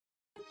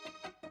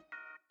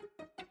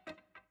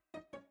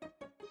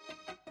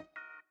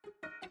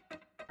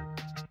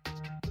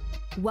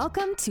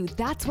Welcome to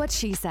That's What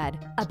She Said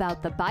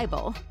about the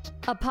Bible,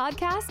 a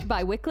podcast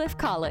by Wycliffe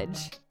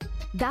College.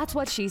 That's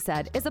What She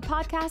Said is a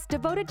podcast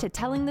devoted to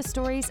telling the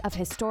stories of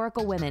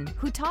historical women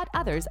who taught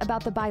others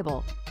about the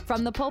Bible,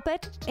 from the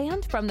pulpit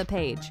and from the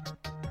page.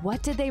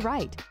 What did they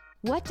write?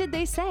 What did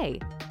they say?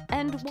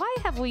 And why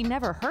have we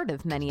never heard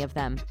of many of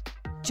them?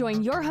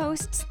 Join your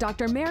hosts,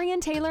 Dr.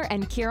 Marian Taylor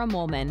and Kira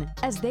Molman,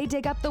 as they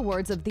dig up the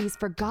words of these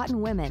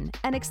forgotten women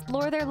and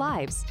explore their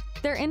lives,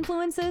 their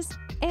influences,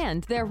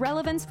 and their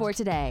relevance for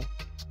today.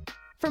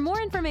 For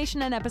more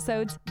information and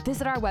episodes,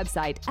 visit our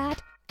website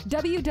at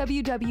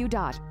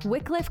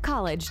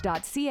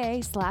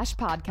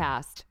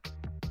www.wycliffecollege.ca/podcast.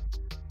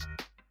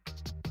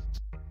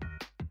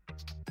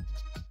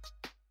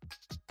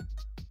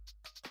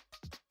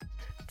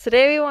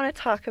 Today we want to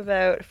talk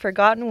about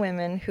forgotten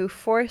women who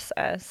force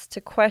us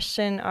to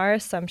question our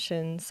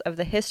assumptions of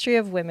the history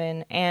of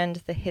women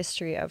and the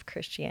history of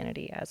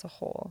Christianity as a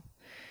whole.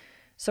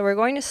 So we're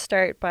going to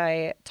start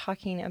by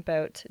talking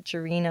about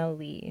Jarena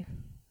Lee.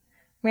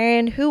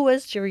 Marian, who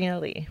was Jarena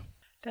Lee?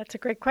 That's a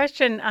great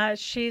question.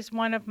 She's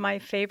one of my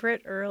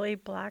favorite early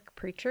Black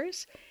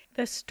preachers.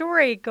 The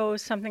story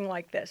goes something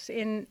like this.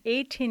 In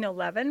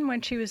 1811,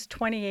 when she was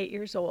 28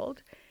 years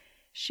old,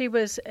 she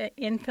was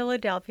in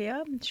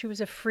Philadelphia. She was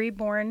a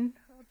freeborn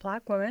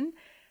Black woman,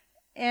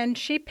 and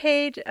she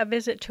paid a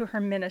visit to her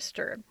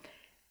minister,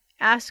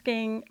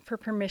 asking for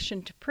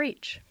permission to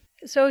preach.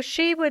 So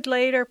she would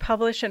later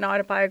publish an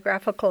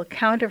autobiographical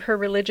account of her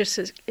religious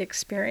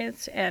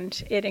experience,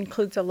 and it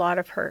includes a lot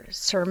of her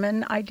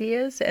sermon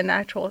ideas and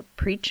actual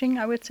preaching,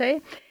 I would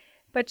say.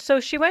 But so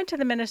she went to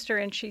the minister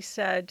and she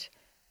said,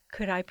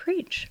 "Could I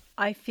preach?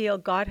 I feel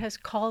God has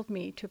called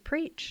me to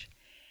preach."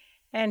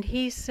 And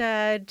he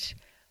said,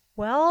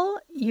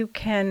 "Well, you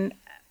can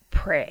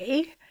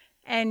pray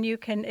and you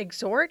can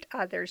exhort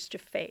others to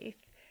faith,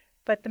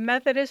 but the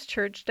Methodist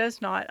Church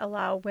does not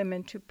allow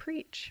women to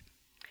preach."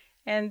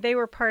 And they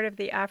were part of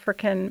the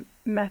African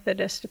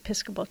Methodist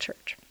Episcopal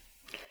Church.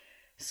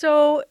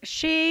 So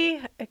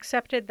she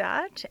accepted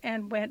that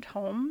and went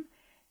home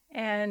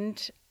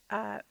and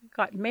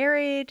got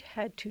married,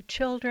 had 2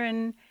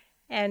 children,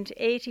 and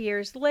 8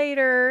 years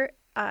later,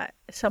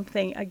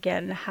 something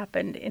again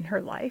happened in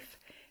her life.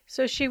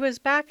 So she was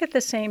back at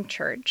the same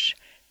church.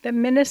 The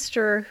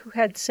minister who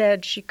had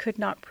said she could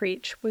not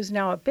preach was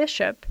now a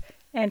bishop,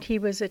 and he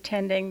was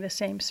attending the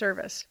same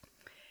service.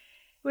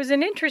 It was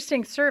an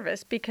interesting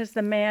service because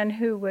the man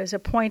who was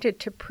appointed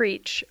to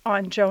preach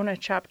on Jonah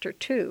chapter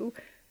 2,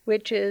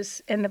 which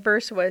is, and the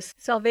verse was,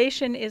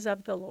 "Salvation is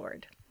of the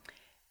Lord."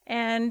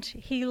 And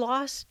he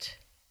lost,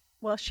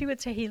 well, she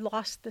would say he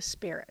lost the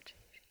spirit.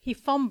 He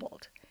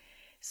fumbled.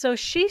 So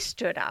she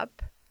stood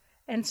up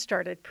and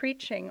started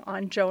preaching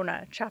on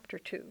Jonah chapter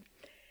 2.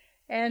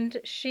 And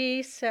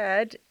she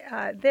said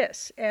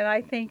this, and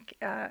I think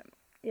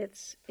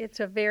it's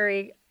a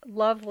very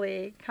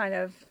lovely kind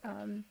of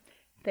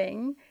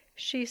thing.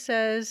 She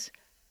says,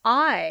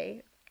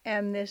 "I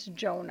am this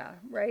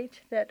Jonah,"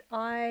 right? That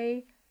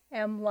I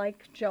am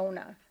like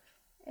Jonah.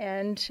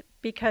 And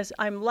because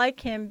I'm like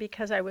him,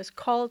 because I was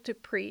called to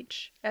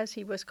preach, as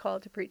he was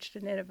called to preach to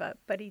Nineveh,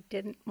 but he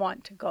didn't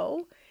want to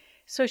go.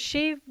 So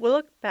she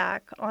looked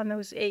back on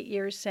those 8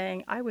 years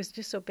saying, I was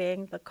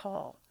disobeying the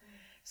call.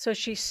 So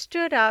she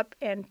stood up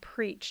and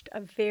preached a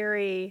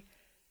very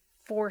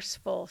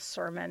forceful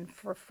sermon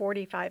for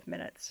 45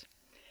 minutes.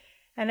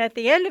 And at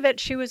the end of it,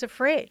 she was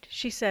afraid.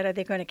 She said, "Are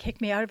they going to kick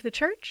me out of the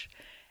church?"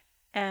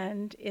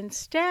 And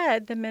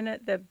instead,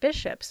 the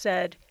bishop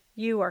said,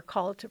 "You are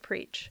called to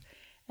preach."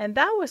 And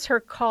that was her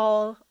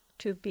call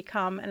to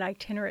become an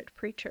itinerant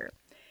preacher.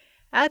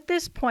 At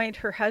this point,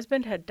 her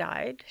husband had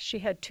died. She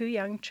had 2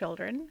 young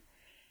children,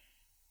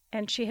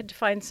 and she had to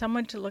find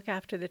someone to look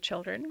after the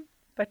children.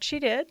 But she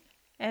did.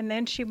 And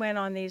then she went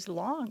on these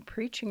long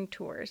preaching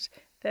tours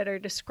that are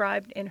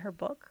described in her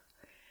book.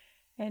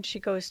 And she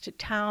goes to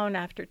town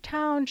after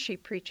town. She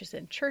preaches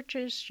in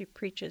churches. She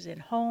preaches in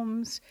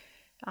homes.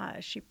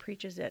 She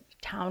preaches at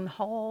town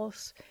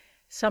halls.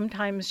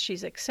 Sometimes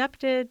she's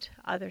accepted.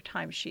 Other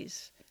times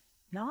she's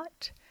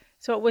not.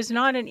 So it was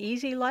not an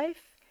easy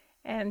life.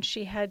 And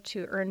she had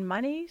to earn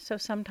money. So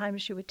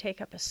sometimes she would take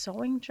up a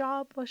sewing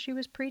job while she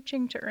was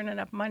preaching to earn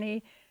enough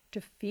money to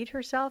feed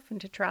herself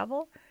and to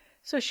travel.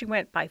 So she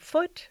went by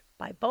foot,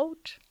 by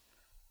boat,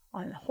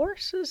 on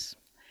horses.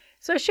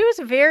 So she was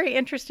a very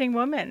interesting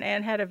woman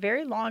and had a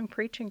very long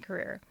preaching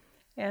career.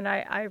 And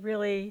I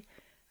really,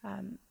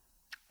 I'm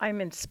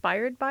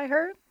inspired by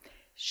her.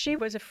 She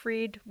was a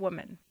freed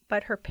woman,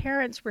 but her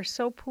parents were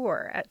so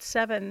poor. At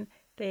 7,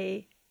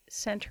 they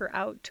sent her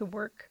out to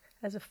work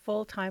as a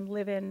full-time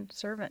live-in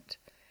servant.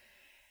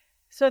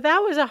 So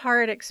that was a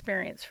hard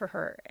experience for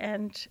her.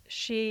 And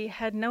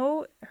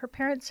her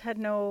parents had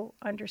no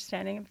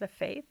understanding of the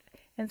faith,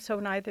 and so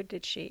neither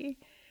did she.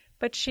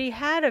 But she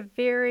had a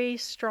very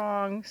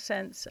strong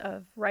sense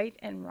of right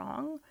and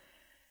wrong.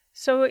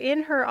 So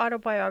in her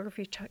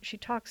autobiography, she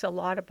talks a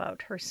lot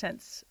about her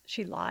sense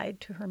she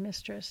lied to her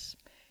mistress.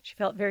 She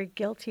felt very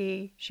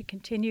guilty. She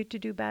continued to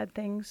do bad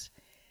things.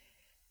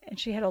 and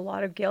she had a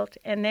lot of guilt.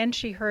 And then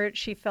she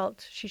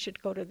felt she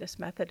should go to this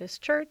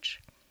Methodist church.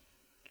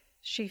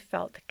 She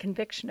felt the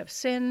conviction of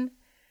sin.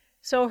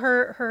 So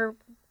her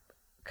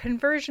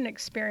conversion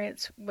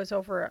experience was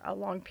over a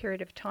long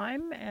period of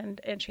time,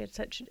 and she had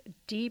such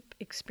deep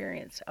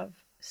experience of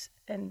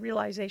and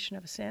realization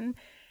of sin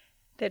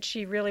that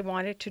she really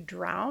wanted to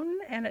drown.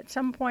 And at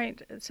some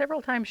point,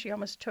 several times, she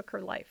almost took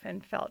her life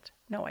and felt,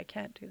 no, I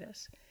can't do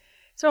this.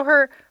 So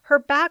her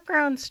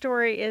background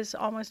story is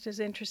almost as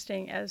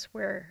interesting as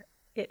where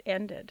it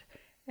ended.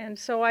 And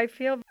so I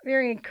feel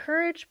very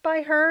encouraged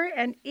by her,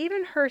 and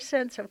even her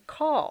sense of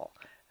call.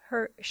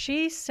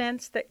 She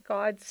sensed that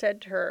God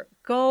said to her,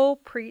 go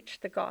preach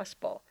the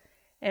gospel.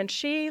 And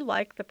she,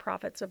 like the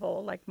prophets of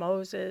old, like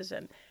Moses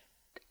and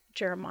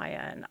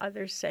Jeremiah and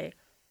others, say,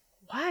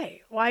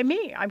 why? Why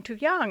me? I'm too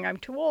young. I'm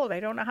too old.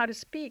 I don't know how to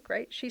speak,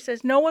 right? She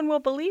says, no one will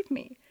believe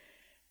me.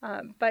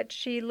 But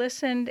she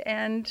listened,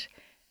 and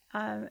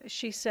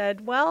she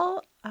said,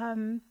 well,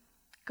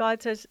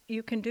 God says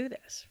you can do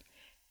this.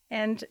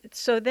 And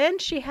so then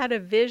she had a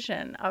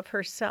vision of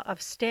herself,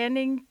 of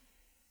standing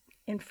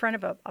in front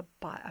of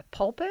a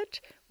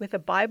pulpit with a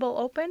Bible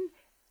open,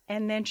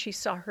 and then she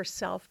saw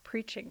herself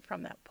preaching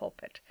from that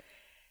pulpit.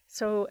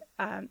 So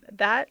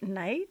that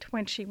night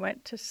when she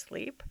went to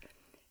sleep,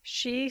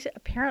 she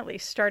apparently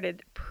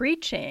started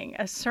preaching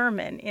a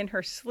sermon in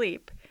her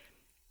sleep.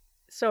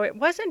 So it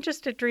wasn't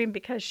just a dream,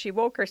 because she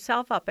woke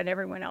herself up and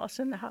everyone else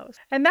in the house.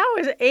 And that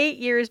was 8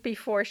 years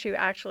before she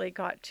actually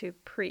got to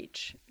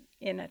preach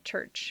in a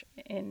church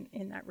in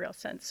that real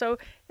sense. So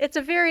it's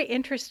a very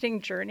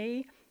interesting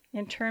journey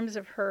in terms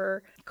of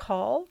her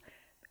call.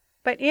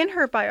 But in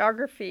her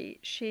biography,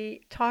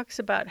 she talks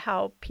about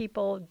how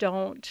people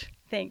don't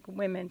think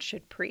women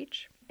should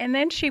preach. And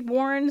then she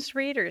warns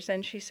readers,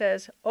 and she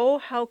says, oh,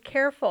 how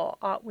careful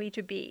ought we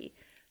to be,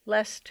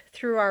 lest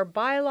through our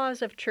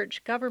bylaws of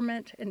church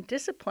government and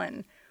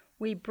discipline,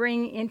 we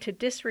bring into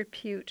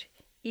disrepute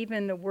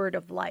even the word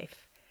of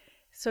life.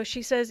 So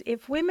she says,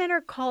 if women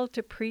are called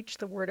to preach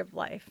the word of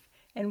life,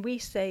 and we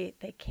say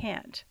they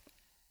can't,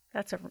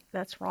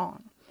 that's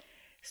wrong.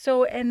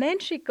 So, and then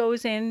she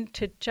goes in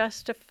to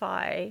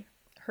justify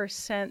her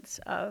sense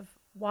of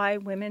why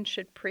women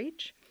should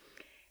preach.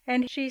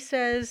 And she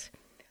says,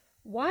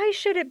 why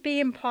should it be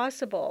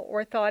impossible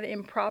or thought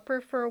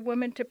improper for a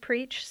woman to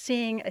preach,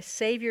 seeing a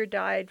Savior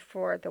died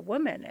for the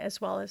woman as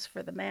well as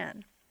for the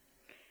man?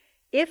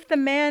 If the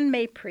man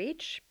may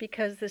preach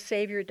because the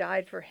Savior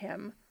died for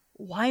him,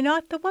 why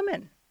not the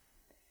woman,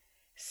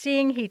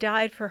 seeing he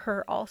died for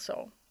her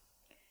also?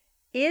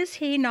 Is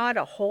he not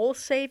a whole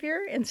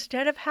Savior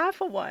instead of half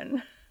a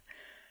one?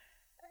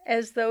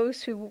 As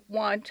those who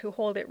want to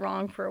hold it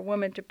wrong for a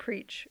woman to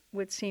preach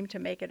would seem to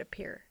make it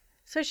appear.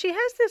 So she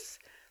has this,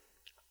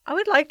 I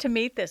would like to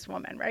meet this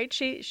woman, right?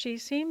 She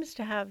seems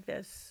to have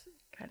this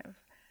kind of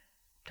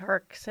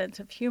dark sense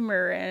of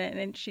humor,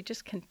 and she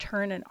just can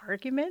turn an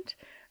argument.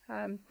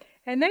 And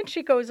then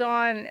she goes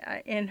on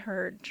in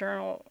her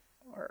journal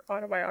or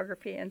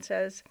autobiography and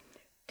says,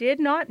 did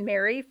not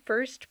Mary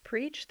first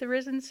preach the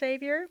risen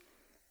Savior?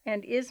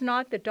 And is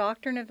not the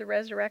doctrine of the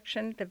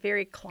resurrection the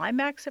very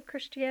climax of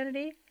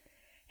Christianity?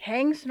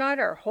 Hangs not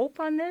our hope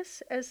on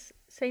this, as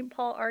St.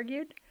 Paul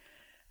argued?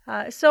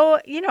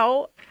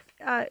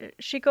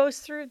 She goes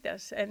through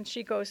this, and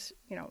she goes,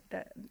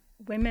 that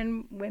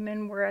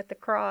women were at the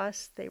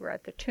cross, they were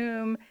at the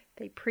tomb,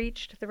 they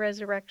preached the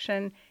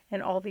resurrection,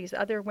 and all these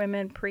other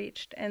women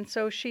preached. And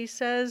so she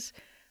says,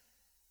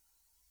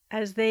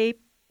 as they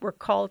were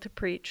called to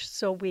preach,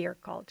 so we are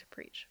called to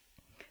preach.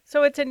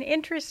 So it's an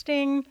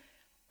interesting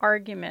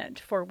argument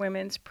for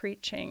women's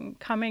preaching,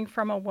 coming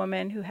from a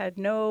woman who had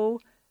no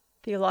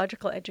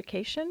theological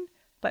education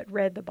but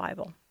read the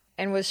Bible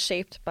and was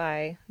shaped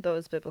by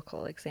those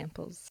biblical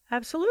examples.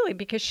 Absolutely,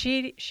 because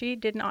she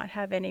did not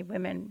have any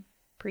women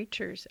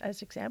preachers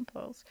as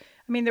examples.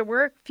 I mean, there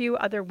were a few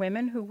other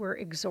women who were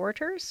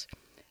exhorters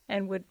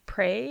and would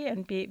pray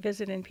and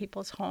visit in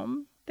people's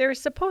home. There's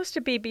supposed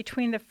to be,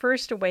 between the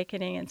first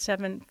awakening in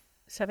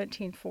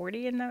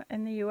 1740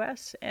 in the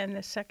U.S. and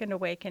the second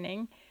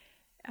awakening,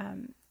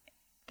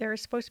 there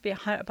is supposed to be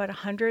about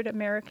 100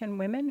 American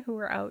women who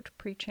were out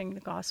preaching the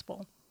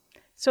gospel.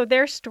 So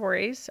their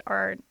stories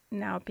are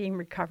now being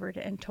recovered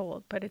and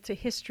told, but it's a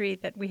history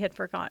that we had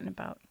forgotten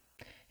about.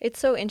 It's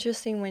so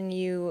interesting when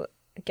you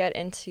get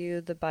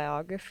into the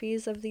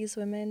biographies of these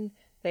women.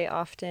 They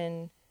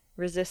often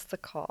resist the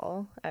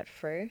call at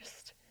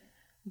first,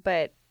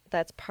 but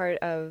that's part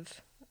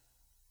of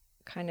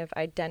kind of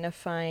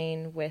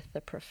identifying with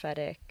the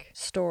prophetic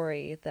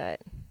story,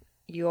 that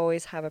you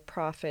always have a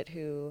prophet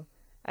who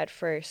at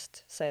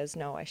first says,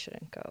 no, I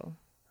shouldn't go.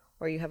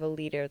 Or you have a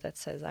leader that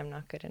says, I'm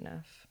not good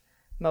enough.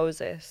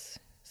 Moses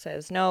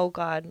says, no,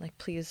 God,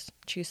 please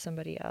choose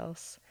somebody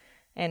else.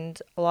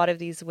 And a lot of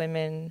these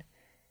women,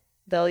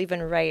 they'll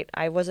even write,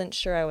 I wasn't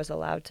sure I was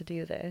allowed to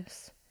do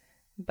this.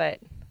 But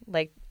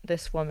like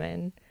this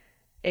woman,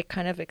 it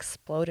kind of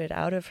exploded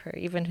out of her,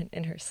 even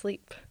in her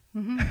sleep.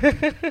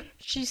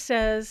 She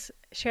says,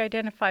 she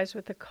identifies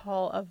with the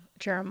call of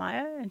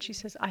Jeremiah, and she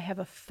says, I have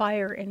a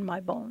fire in my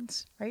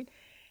bones, right?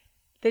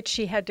 That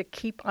she had to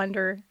keep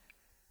under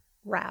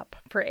wrap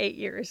for 8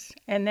 years.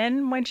 And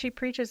then when she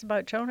preaches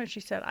about Jonah, she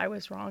said, I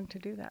was wrong to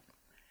do that.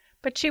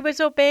 But she was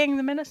obeying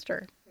the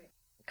minister.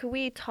 Could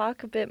we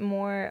talk a bit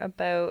more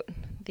about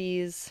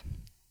there's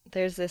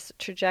this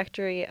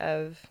trajectory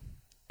of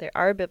there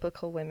are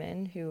biblical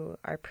women who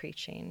are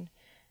preaching,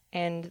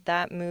 and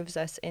that moves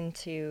us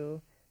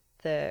into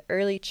the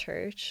early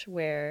church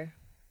where,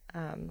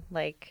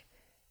 like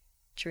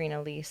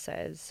Jarena Lee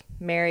says,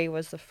 Mary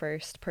was the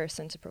first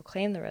person to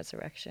proclaim the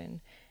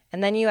resurrection.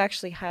 And then you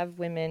actually have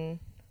women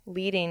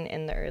leading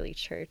in the early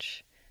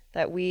church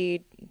that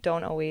we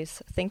don't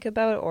always think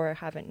about or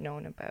haven't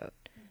known about.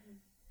 Mm-hmm.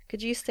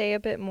 Could you say a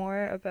bit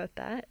more about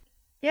that?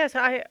 Yes,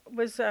 I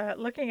was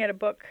looking at a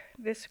book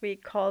this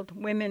week called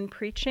Women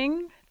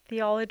Preaching,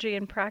 Theology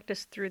and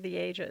Practice Through the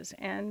Ages.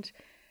 And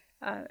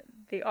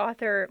the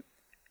author,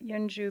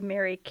 Yunju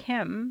Mary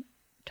Kim,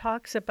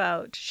 talks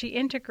about, she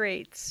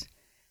integrates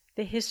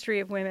the history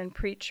of women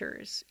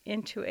preachers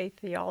into a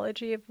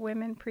theology of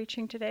women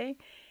preaching today.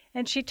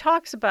 And she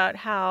talks about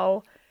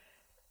how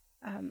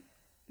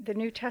the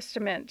New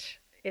Testament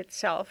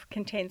itself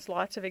contains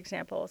lots of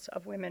examples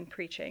of women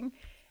preaching.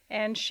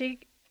 And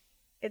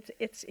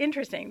it's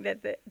interesting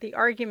that the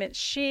arguments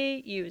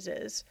she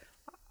uses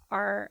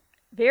are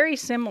very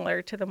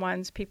similar to the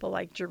ones people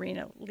like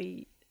Jarena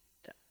Lee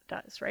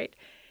does, right?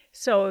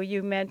 So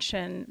you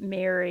mention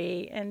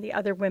Mary and the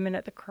other women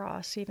at the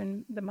cross,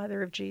 even the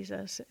mother of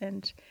Jesus,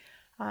 and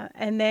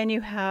then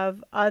you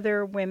have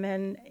other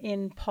women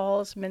in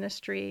Paul's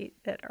ministry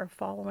that are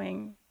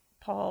following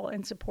Paul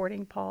and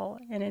supporting Paul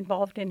and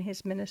involved in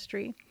his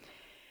ministry.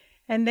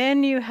 And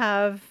then you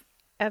have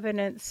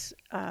evidence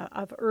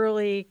of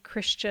early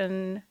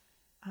Christian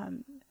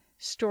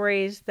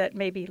stories that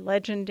may be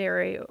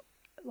legendary,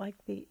 like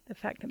the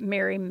fact that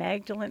Mary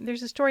Magdalene,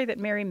 there's a story that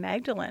Mary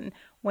Magdalene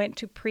went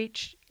to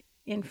preach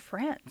in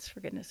France, for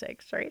goodness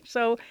sakes, right?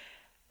 So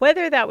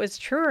whether that was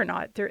true or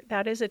not,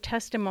 that is a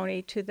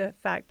testimony to the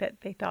fact that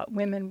they thought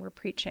women were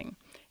preaching.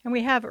 And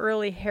we have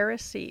early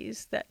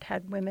heresies that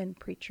had women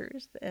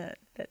preachers,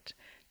 that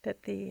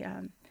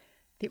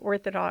the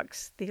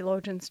Orthodox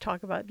theologians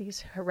talk about these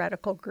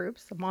heretical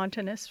groups. The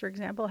Montanists, for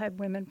example, had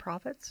women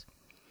prophets.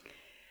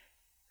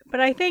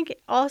 But I think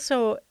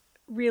also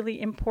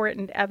really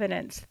important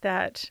evidence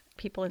that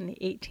people in the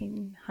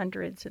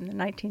 1800s and the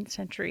 19th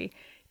century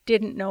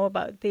didn't know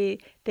about. They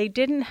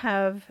didn't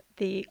have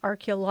the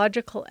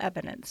archaeological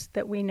evidence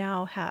that we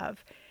now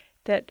have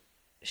that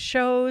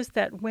shows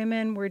that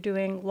women were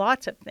doing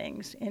lots of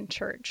things in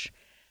church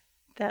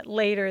that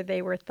later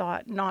they were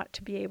thought not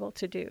to be able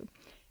to do.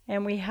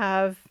 And we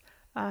have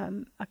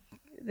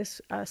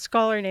this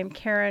scholar named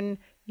Karen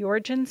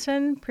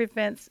Jorgensen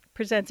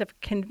presents a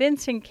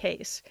convincing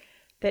case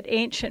that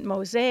ancient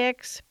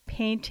mosaics,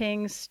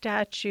 paintings,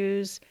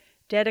 statues,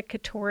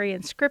 dedicatory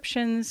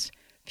inscriptions,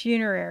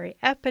 funerary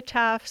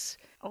epitaphs,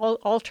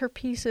 altar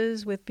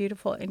pieces with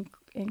beautiful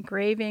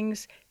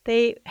engravings,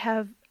 they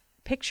have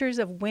pictures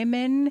of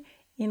women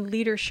in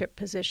leadership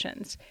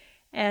positions.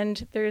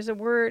 And there's a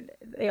word,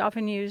 they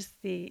often use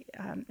the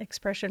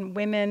expression,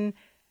 women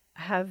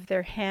have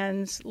their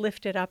hands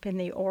lifted up in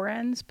the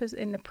orans,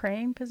 in the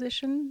praying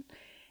position.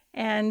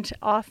 And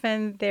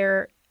often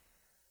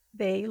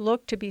they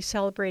look to be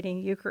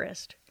celebrating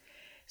Eucharist.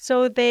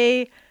 So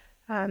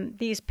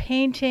these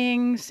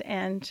paintings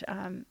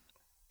and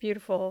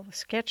beautiful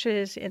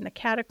sketches in the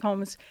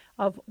catacombs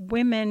of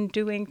women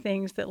doing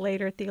things that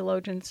later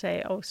theologians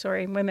say, oh,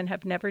 sorry, women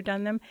have never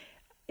done them,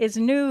 is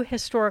new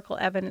historical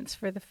evidence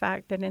for the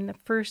fact that in the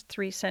first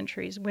 3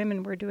 centuries,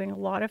 women were doing a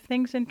lot of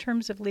things in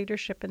terms of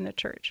leadership in the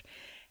church.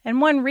 And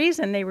one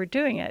reason they were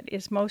doing it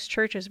is most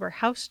churches were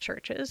house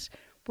churches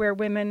where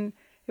women,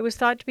 it was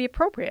thought to be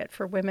appropriate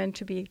for women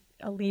to be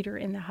a leader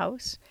in the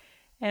house.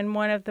 And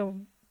one of the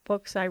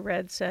books I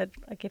read said,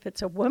 like, if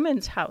it's a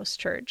woman's house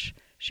church,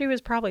 she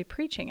was probably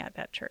preaching at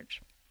that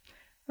church.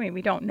 I mean,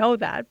 we don't know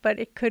that, but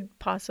it could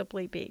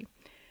possibly be.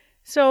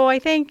 So I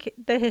think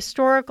the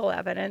historical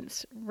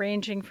evidence,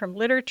 ranging from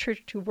literature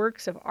to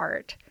works of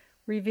art,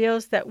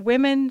 reveals that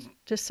women,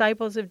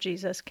 disciples of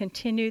Jesus,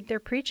 continued their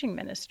preaching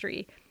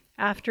ministry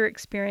after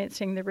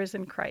experiencing the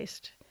risen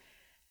Christ.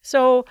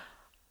 So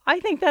I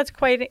think that's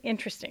quite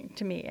interesting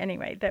to me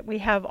anyway, that we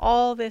have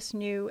all this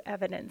new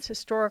evidence,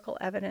 historical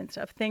evidence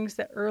of things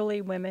that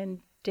early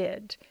women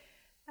did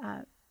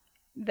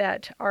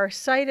that are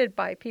cited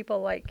by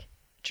people like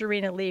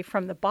Jarena Lee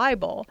from the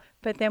Bible,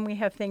 but then we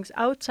have things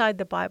outside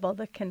the Bible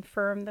that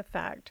confirm the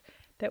fact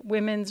that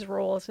women's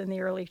roles in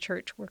the early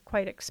church were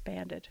quite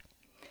expanded.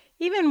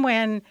 Even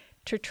when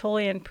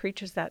Tertullian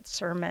preaches that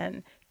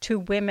sermon to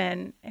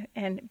women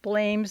and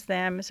blames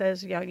them,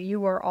 says,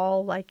 you are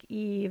all like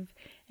Eve,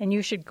 and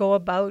you should go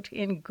about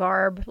in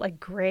garb, like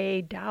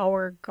gray,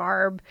 dour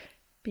garb,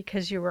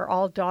 because you were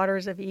all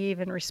daughters of Eve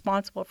and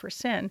responsible for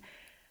sin.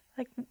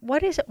 Like,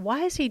 what is it?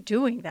 Why is he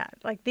doing that?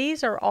 Like,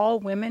 these are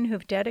all women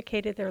who've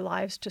dedicated their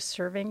lives to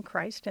serving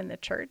Christ in the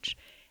church.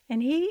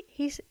 and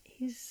he's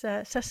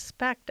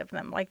suspect of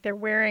them, like they're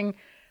wearing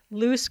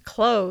loose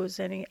clothes,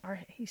 and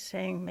he's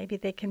saying maybe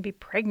they can be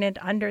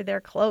pregnant under their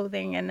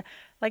clothing, and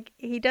like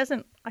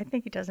I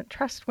think he doesn't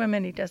trust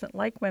women, he doesn't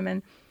like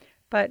women,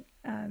 but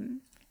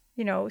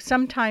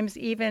sometimes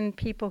even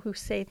people who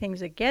say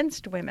things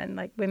against women,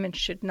 like women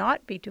should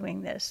not be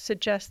doing this,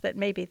 suggest that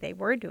maybe they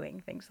were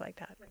doing things like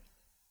that.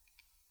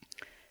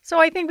 So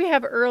I think we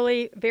have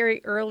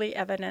very early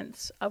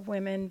evidence of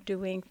women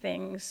doing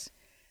things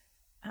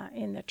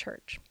in the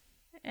church,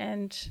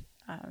 and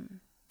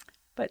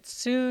but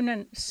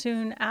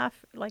soon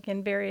after, like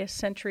in various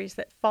centuries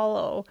that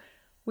follow,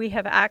 we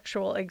have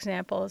actual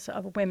examples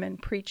of women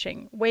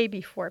preaching way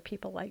before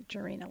people like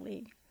Jarena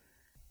Lee.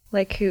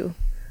 Like who?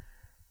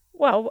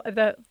 Well,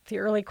 the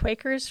early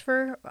Quakers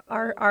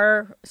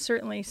are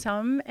certainly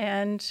some,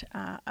 and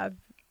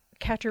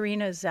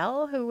Katharina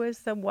Zell, who was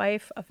the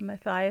wife of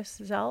Matthias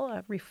Zell,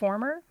 a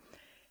reformer.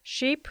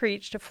 She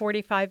preached a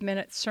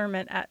 45-minute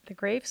sermon at the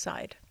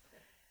graveside.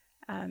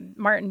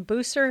 Martin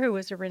Bucer, who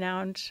was a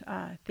renowned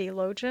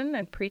theologian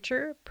and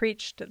preacher,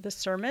 preached the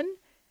sermon,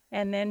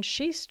 and then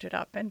she stood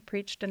up and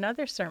preached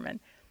another sermon.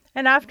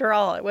 And after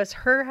all, it was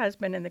her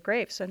husband in the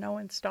grave, so no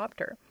one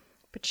stopped her.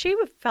 But she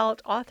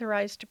felt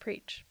authorized to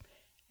preach,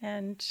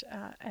 and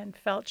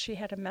felt she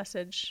had a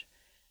message,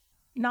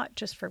 not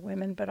just for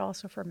women, but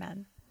also for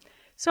men.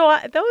 So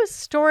those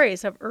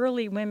stories of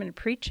early women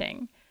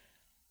preaching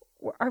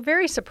are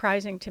very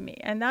surprising to me,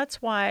 and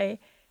that's why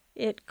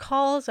it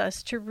calls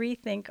us to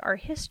rethink our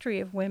history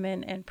of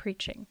women and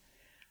preaching.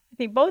 I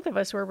think both of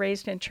us were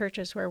raised in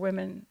churches where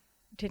women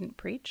didn't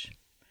preach,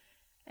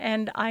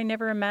 and I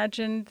never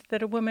imagined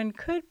that a woman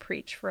could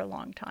preach for a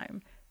long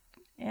time.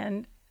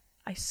 And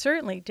I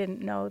certainly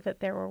didn't know that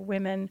there were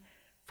women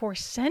for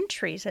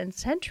centuries and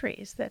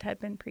centuries that had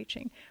been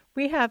preaching.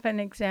 We have an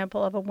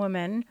example of a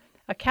woman,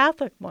 a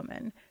Catholic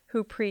woman,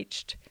 who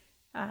preached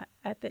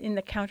in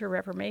the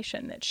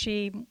Counter-Reformation, that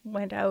she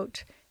went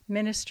out,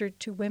 ministered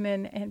to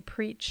women, and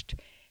preached,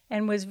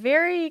 and was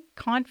very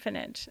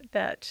confident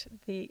that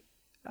the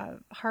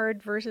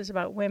hard verses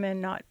about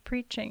women not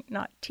preaching,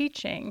 not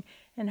teaching,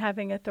 and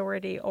having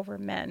authority over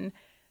men,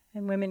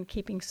 and women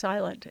keeping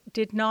silent,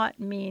 did not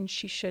mean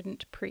she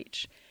shouldn't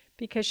preach,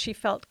 because she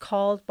felt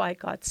called by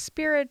God's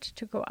Spirit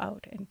to go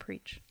out and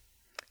preach.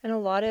 And a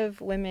lot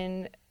of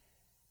women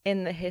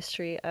in the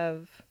history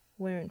of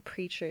women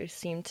preachers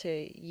seem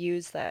to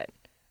use that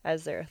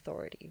as their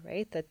authority,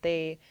 right? That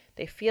they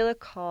feel a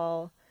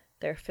call,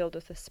 they're filled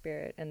with the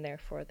Spirit, and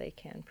therefore they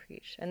can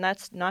preach. And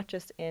that's not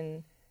just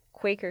in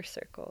Quaker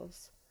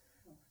circles.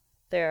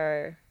 There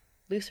are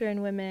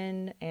Lutheran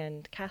women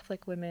and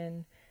Catholic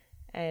women,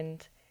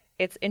 and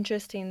it's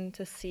interesting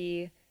to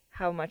see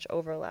how much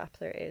overlap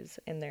there is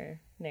in their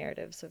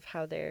narratives of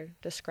how they're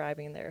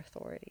describing their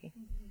authority.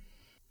 Mm-hmm.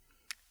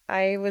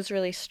 I was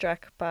really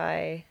struck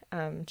by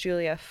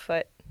Julia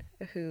Foote,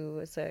 who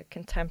was a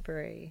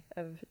contemporary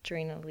of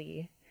Jarena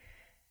Lee,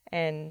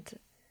 and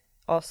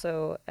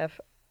also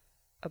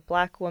a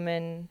Black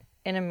woman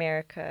in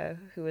America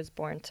who was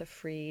born to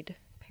freed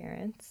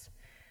parents.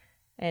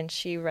 And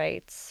she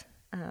writes,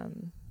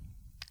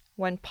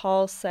 when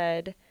Paul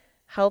said,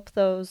 "Help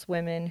those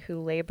women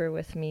who labor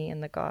with me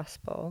in the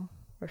gospel,"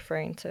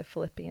 referring to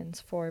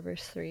Philippians 4,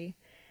 verse 3,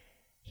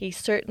 he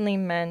certainly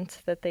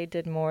meant that they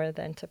did more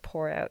than to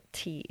pour out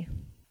tea.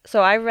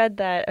 So I read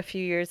that a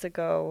few years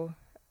ago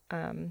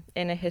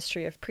in a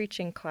history of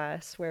preaching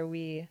class where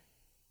we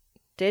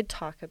did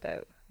talk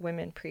about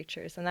women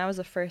preachers. And that was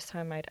the first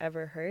time I'd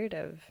ever heard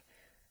of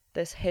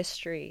this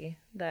history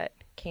that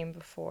came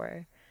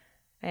before.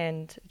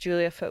 And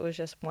Julia Foote was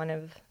just one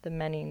of the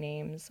many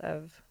names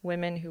of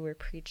women who were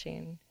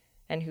preaching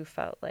and who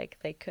felt like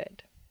they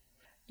could.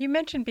 You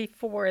mentioned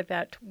before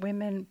that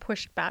women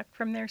pushed back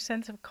from their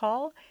sense of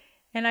call.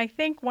 And I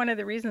think one of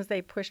the reasons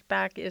they pushed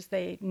back is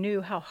they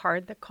knew how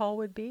hard the call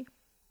would be.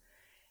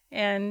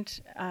 And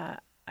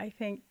I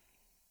think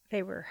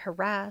they were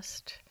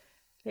harassed.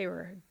 They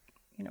were,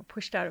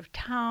 pushed out of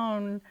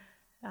town.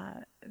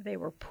 They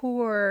were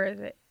poor.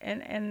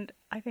 And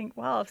I think,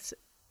 well,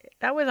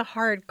 that was a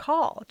hard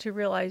call to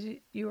realize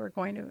you were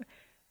going to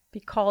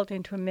be called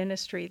into a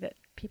ministry that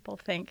people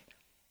think,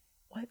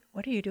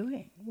 what are you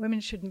doing? Women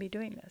shouldn't be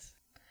doing this.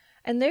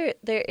 And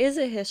there is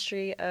a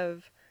history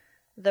of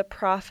the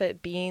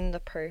prophet being the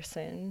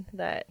person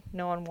that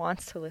no one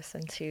wants to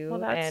listen to, well,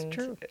 that's and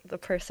true. The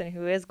person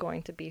who is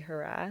going to be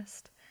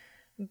harassed.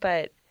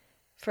 But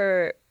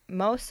for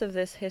most of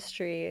this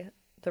history,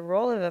 the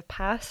role of a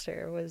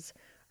pastor was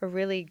a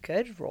really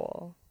good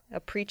role. A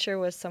preacher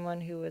was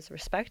someone who was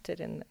respected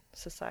in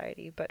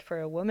society, but for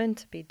a woman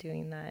to be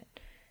doing that,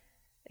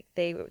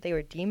 they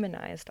were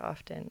demonized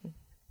often.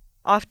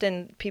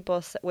 Often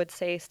people would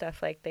say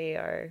stuff like they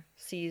are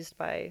seized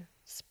by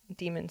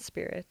demon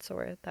spirits,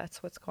 or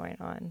that's what's going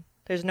on.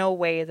 There's no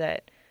way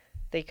that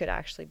they could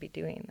actually be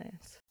doing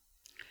this.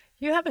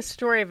 You have a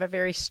story of a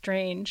very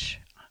strange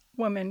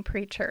woman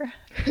preacher.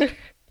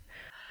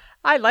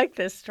 I like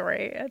this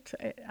story.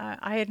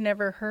 I had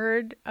never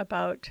heard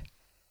about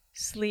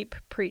sleep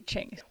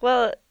preaching?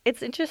 Well,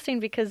 it's interesting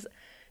because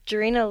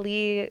Jarena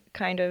Lee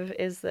kind of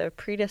is the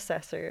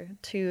predecessor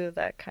to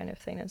that kind of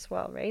thing as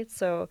well, right?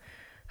 So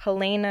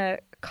Helena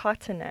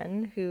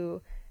Kotinen,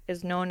 who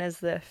is known as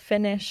the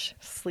Finnish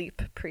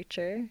sleep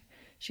preacher,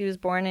 she was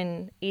born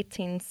in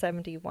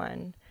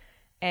 1871.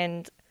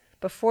 And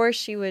before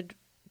she would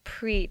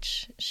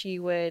preach, she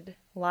would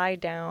lie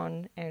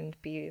down and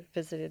be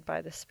visited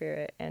by the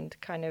Spirit and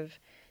kind of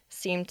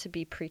seem to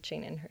be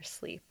preaching in her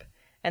sleep.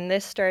 And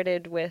this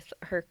started with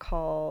her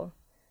call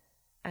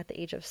at the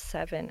age of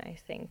 7, I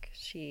think.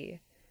 She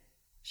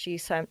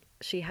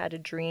had a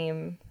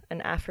dream,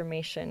 an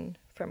affirmation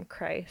from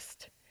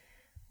Christ,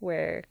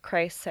 where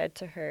Christ said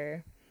to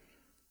her,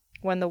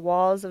 "When the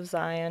walls of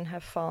Zion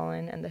have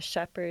fallen and the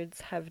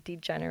shepherds have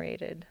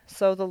degenerated,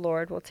 so the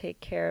Lord will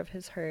take care of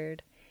his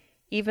herd,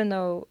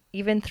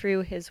 even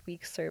through his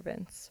weak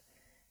servants.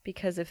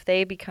 Because if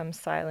they become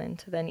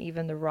silent, then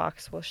even the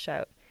rocks will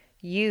shout,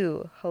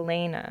 'You,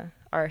 Helena,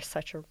 are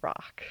such a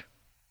rock.'"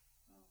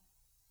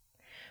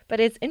 But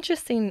it's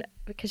interesting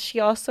because she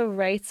also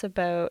writes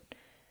about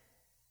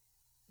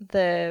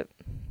the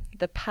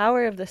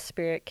power of the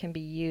Spirit can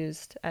be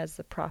used as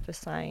the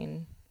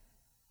prophesying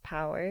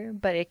power,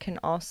 but it can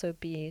also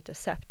be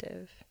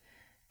deceptive.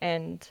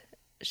 And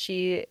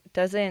she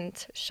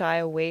doesn't shy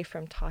away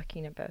from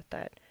talking about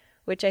that,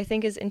 which I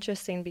think is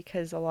interesting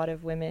because a lot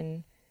of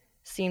women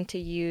seem to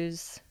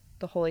use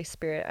the Holy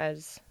Spirit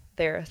as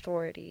their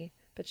authority.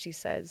 But she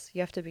says, you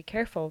have to be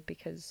careful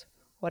because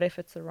what if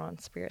it's the wrong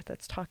spirit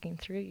that's talking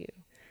through you?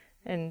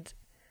 And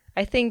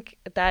I think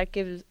that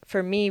gives,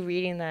 for me,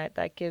 reading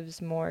that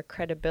gives more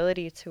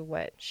credibility to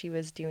what she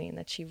was doing,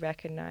 that she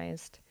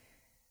recognized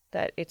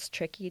that it's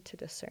tricky to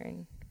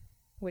discern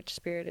which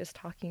spirit is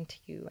talking to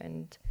you.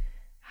 And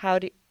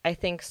I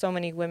think so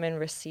many women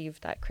receive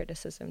that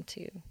criticism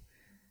too.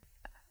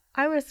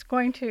 I was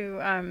going to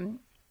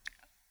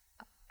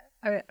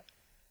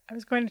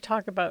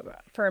talk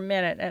about for a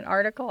minute an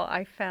article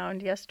I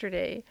found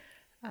yesterday.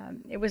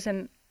 It was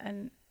an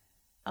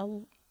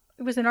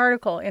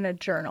article in a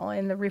journal,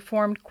 in the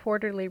Reformed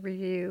Quarterly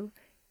Review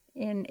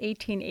in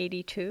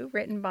 1882,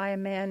 written by a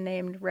man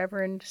named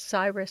Reverend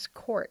Cyrus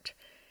Court.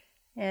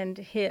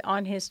 And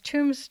on his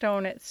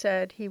tombstone it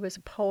said he was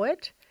a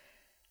poet,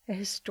 a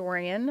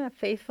historian, a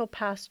faithful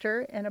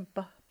pastor, and a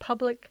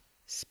public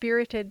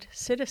spirited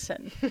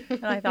citizen.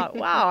 And I thought,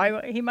 wow,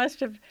 he must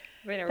have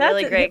been a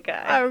really great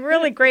guy. A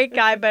really great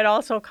guy, but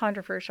also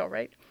controversial,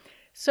 right?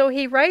 So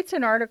he writes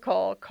an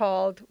article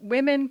called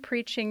 "Women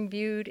Preaching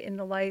Viewed in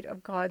the Light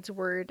of God's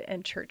Word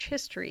and Church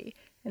History."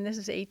 And this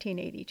is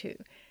 1882.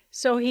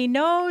 So he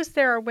knows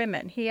there are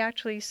women. He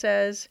actually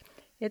says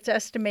it's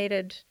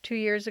estimated 2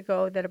 years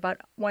ago that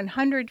about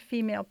 100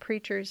 female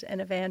preachers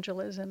and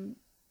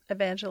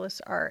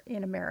evangelists are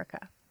in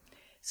America.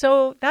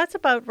 So that's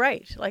about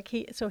right.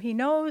 So he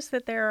knows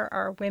that there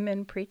are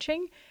women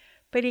preaching,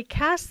 but he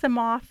casts them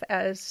off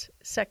as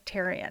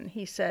sectarian.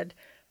 He said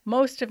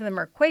most of them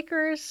are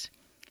Quakers,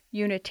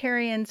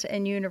 Unitarians,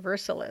 and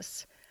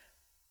Universalists.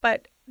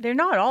 But they're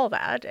not all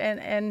that,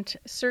 and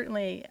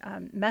certainly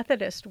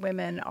Methodist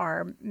women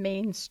are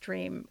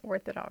mainstream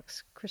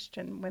Orthodox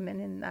Christian women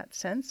in that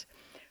sense.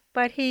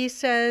 But he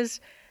says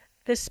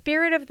the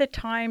spirit of the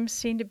times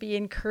seemed to be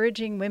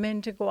encouraging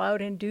women to go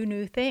out and do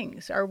new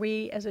things. Are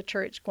we as a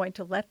church going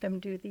to let them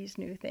do these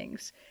new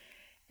things?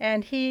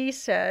 And he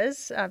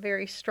says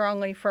very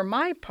strongly, for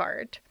my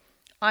part,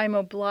 I'm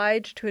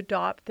obliged to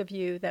adopt the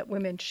view that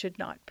women should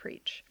not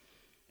preach.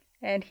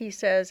 And he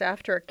says,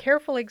 after a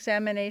careful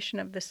examination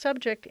of the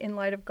subject in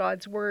light of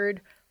God's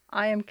Word,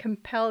 I am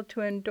compelled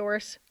to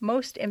endorse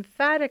most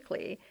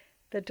emphatically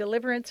the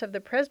deliverance of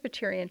the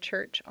Presbyterian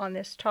Church on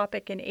this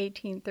topic in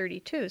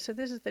 1832. So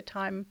this is the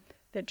time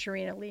that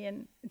Jarena Lee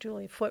and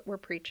Julie Foote were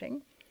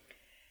preaching.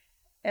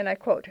 And I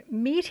quote,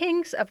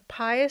 "Meetings of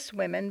pious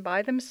women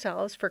by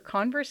themselves for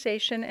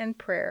conversation and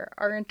prayer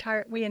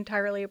we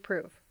entirely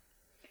approve.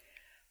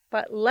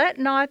 But let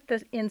not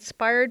the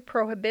inspired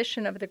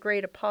prohibition of the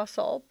great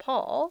apostle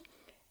Paul,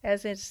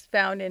 as is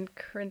found in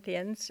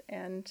Corinthians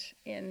and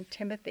in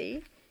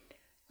Timothy,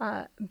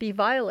 be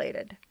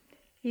violated."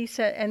 He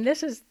said, and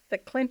this is the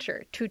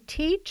clincher, "to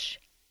teach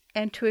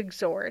and to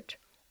exhort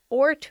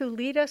or to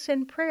lead us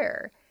in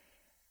prayer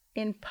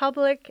in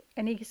public,"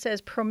 and he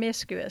says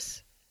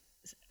promiscuous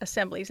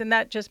assemblies, and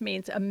that just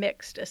means a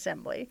mixed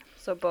assembly.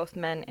 So both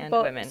men and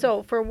women.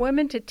 So for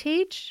women to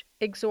teach,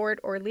 exhort,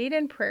 or lead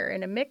in prayer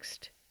in a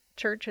mixed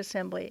church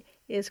assembly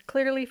is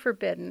clearly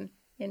forbidden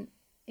in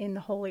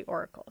the Holy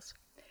Oracles.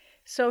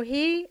 So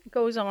he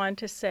goes on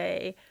to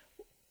say,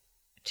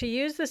 to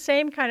use the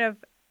same kind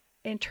of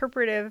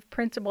interpretive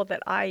principle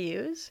that I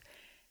use,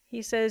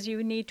 he says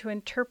you need to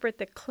interpret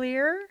the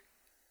clear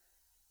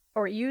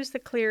or use the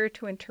clear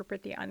to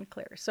interpret the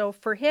unclear. So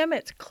for him,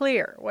 it's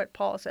clear what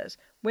Paul says.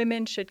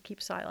 Women should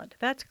keep silent.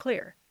 That's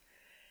clear.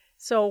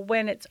 So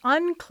when it's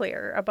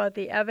unclear about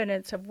the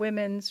evidence of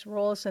women's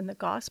roles in the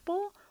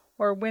gospel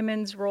or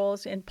women's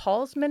roles in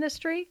Paul's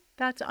ministry,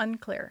 that's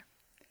unclear.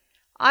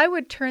 I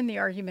would turn the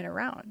argument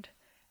around,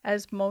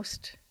 as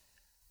most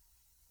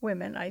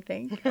women, I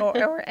think,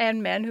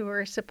 and men who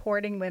were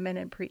supporting women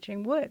and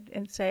preaching would,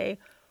 and say,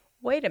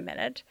 wait a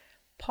minute,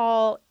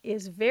 Paul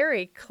is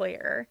very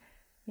clear,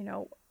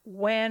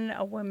 when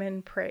a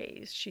woman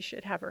prays, she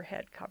should have her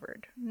head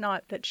covered,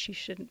 not that she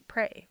shouldn't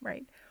pray,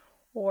 right?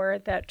 Or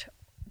that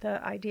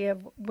the idea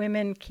of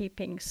women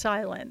keeping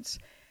silence.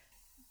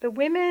 The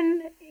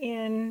women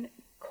in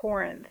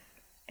Corinth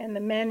and the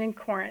men in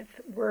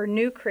Corinth were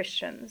new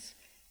Christians,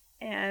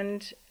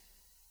 and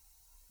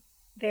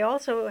they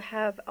also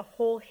have a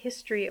whole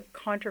history of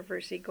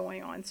controversy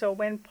going on. So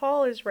when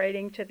Paul is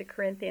writing to the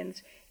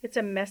Corinthians, it's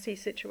a messy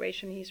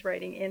situation he's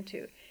writing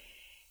into.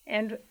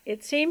 And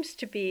it seems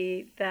to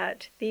be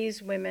that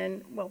these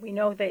women, we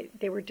know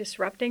they were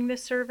disrupting the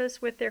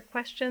service with their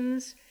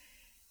questions,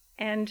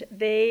 and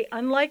they,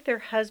 unlike their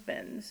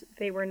husbands,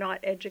 they were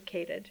not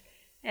educated.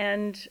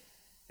 And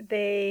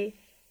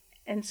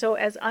so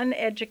as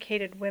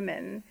uneducated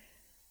women,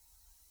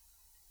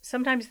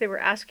 sometimes they were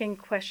asking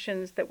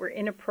questions that were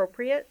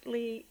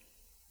inappropriately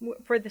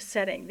for the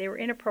setting. They were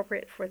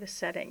inappropriate for the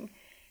setting.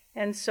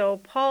 And so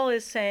Paul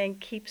is saying,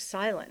 keep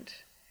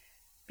silent,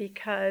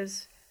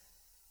 because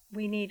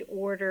we need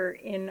order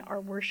in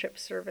our worship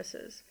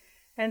services.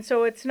 And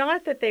so it's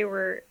not that they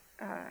were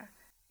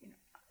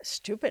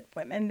stupid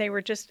women.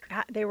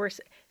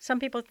 Some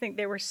people think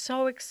they were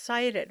so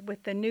excited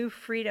with the new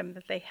freedom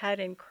that they had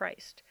in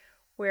Christ,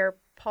 where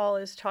Paul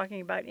is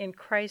talking about in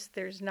Christ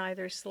there's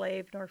neither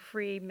slave nor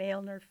free,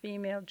 male nor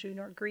female, Jew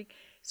nor Greek.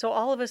 So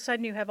all of a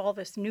sudden you have all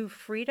this new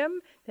freedom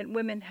that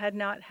women had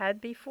not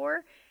had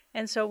before.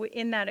 And so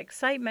in that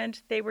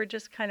excitement, they were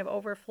just kind of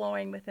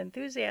overflowing with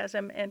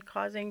enthusiasm and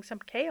causing some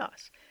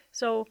chaos.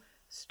 So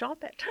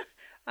stop it.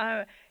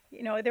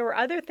 There were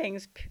other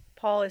things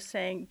Paul is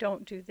saying,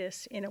 don't do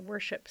this in a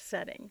worship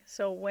setting.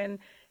 So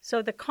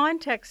the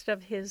context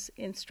of his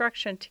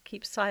instruction to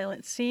keep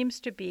silent seems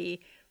to be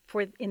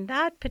in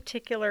that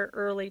particular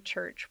early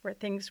church where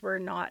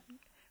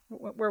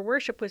where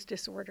worship was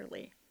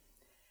disorderly.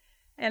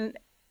 And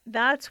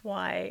that's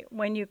why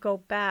when you go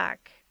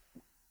back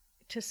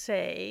to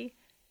say,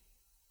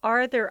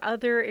 are there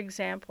other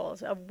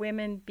examples of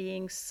women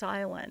being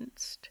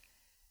silenced?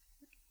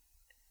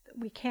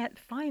 We can't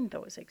find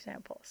those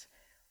examples.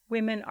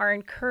 Women are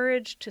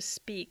encouraged to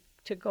speak,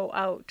 to go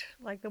out,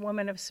 like the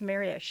woman of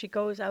Samaria. She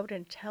goes out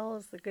and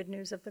tells the good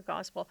news of the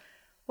gospel.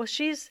 Well,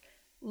 she's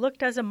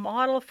looked as a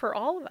model for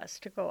all of us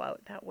to go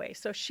out that way.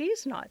 So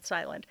she's not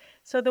silent.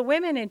 So the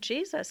women in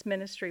Jesus'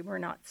 ministry were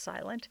not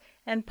silent.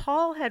 And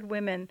Paul had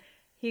women.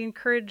 He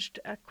encouraged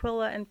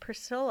Aquila and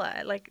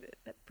Priscilla. Like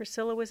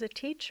Priscilla was a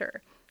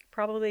teacher,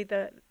 probably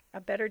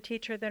a better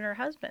teacher than her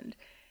husband.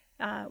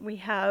 We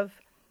have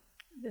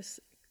this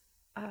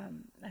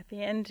at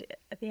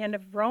the end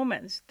of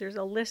Romans. There's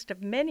a list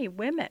of many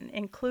women,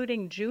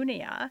 including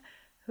Junia,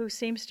 who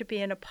seems to be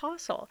an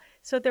apostle.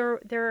 So there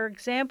are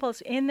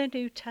examples in the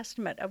New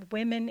Testament of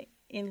women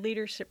in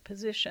leadership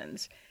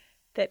positions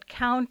that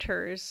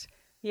counters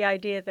the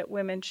idea that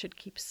women should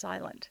keep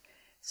silent.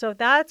 So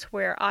that's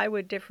where I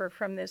would differ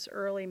from this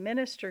early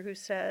minister who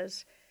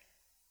says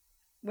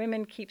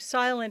women keep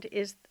silent.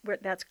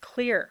 That's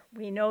clear.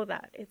 We know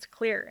that. It's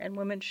clear. And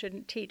women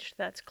shouldn't teach.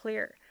 That's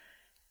clear.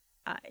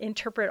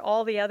 Interpret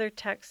all the other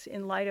texts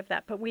in light of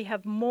that. But we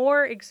have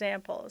more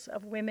examples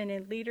of women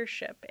in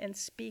leadership and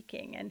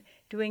speaking and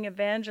doing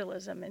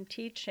evangelism and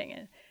teaching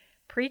and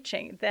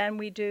preaching than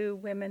we do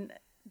women.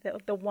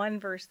 The one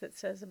verse that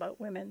says about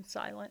women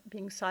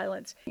being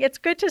silenced. It's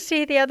good to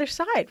see the other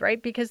side,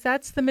 right? Because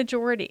that's the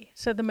majority.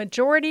 So the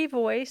majority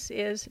voice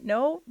is,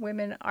 no,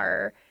 women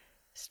are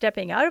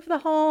stepping out of the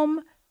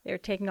home. They're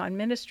taking on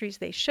ministries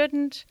they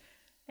shouldn't.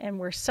 And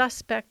we're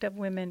suspect of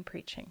women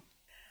preaching.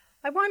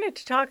 I wanted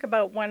to talk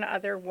about one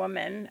other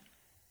woman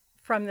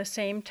from the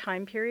same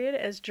time period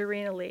as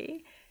Jarena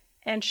Lee.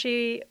 And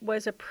she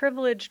was a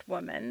privileged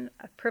woman,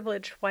 a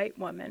privileged white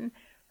woman.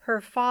 Her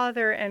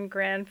father and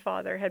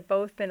grandfather had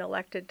both been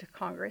elected to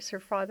Congress. Her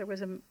father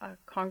was a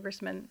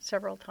congressman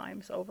several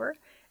times over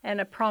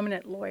and a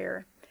prominent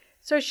lawyer.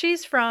 So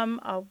she's from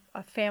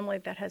a family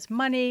that has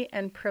money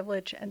and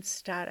privilege and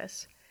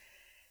status.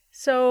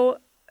 So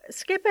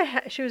skip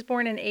ahead. She was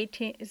born in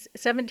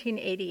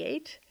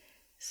 1788.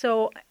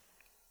 So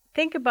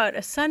think about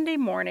a Sunday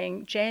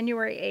morning,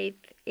 January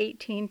 8th,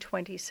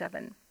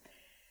 1827.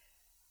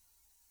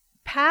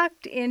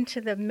 Packed into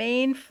the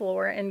main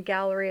floor and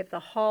gallery of the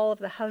Hall of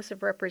the House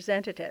of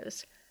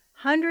Representatives,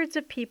 hundreds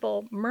of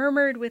people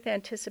murmured with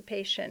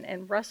anticipation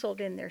and rustled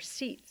in their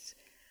seats.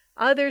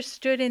 Others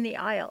stood in the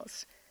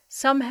aisles.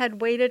 Some had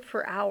waited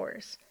for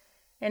hours,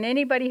 and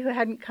anybody who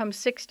hadn't come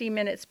 60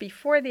 minutes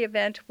before the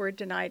event were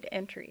denied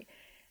entry.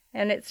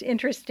 And it's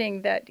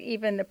interesting that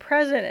even the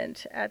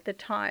president at the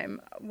time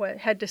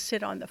had to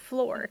sit on the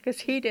floor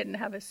because he didn't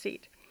have a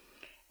seat.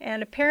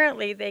 And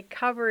apparently they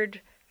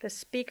covered the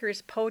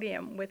speaker's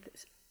podium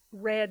with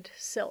red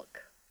silk.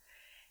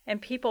 And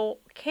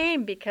people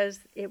came because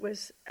it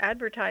was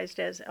advertised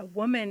as a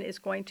woman is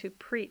going to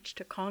preach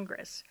to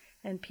Congress.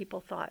 And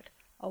people thought,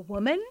 a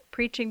woman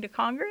preaching to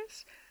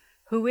Congress?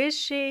 Who is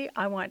she?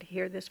 I want to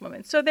hear this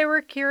woman. So they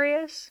were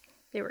curious.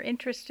 They were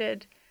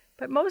interested,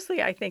 but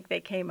mostly I think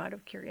they came out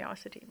of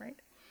curiosity, right?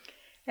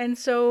 And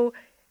so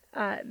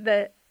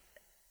the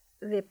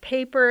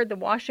paper, the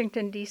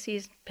Washington,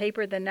 D.C.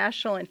 paper, the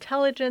National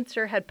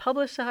Intelligencer, had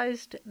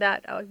publicized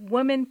that a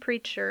woman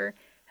preacher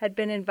had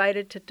been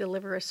invited to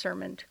deliver a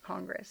sermon to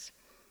Congress.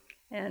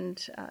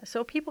 And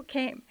so people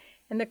came,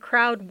 and the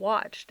crowd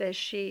watched as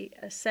she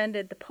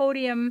ascended the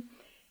podium.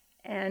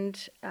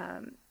 And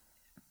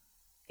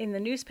in the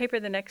newspaper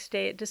the next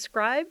day, it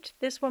described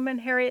this woman,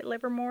 Harriet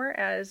Livermore,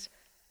 as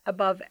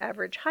above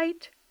average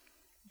height,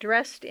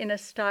 dressed in a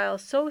style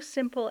so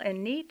simple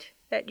and neat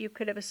that you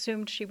could have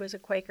assumed she was a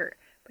Quaker.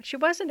 But she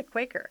wasn't a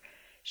Quaker.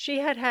 She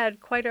had had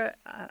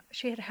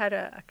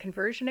a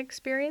conversion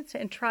experience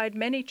and tried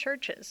many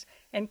churches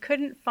and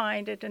couldn't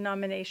find a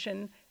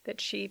denomination that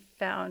she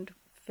found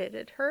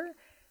fitted her.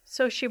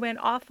 So she went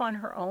off on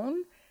her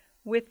own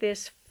with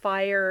this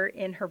fire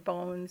in her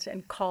bones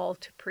and call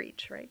to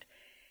preach, right?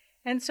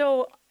 And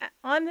so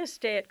on this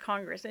day at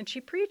Congress, and she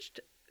preached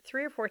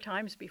 3 or 4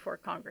 times before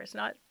Congress,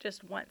 not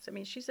just once. I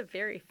mean, she's a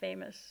very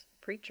famous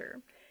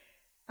preacher.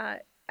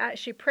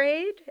 She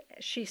prayed,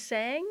 she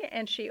sang,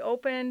 and she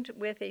opened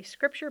with a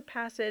scripture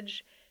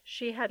passage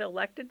she had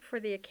elected for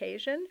the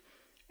occasion.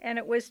 And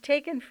it was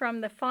taken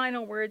from the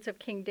final words of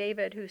King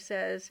David, who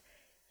says,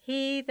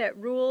 "He that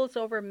rules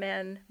over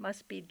men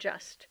must be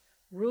just,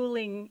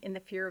 ruling in the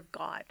fear of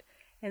God."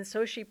 And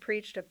so she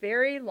preached a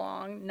very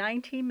long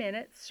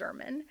 90-minute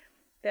sermon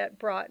that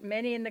brought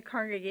many in the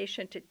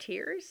congregation to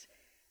tears.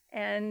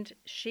 And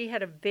she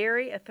had a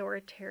very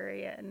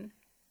authoritative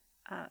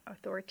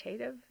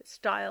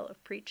style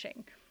of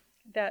preaching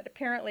that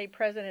apparently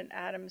President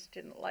Adams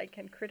didn't like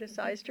and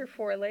criticized her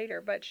for later.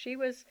 But she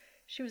was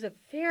a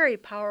very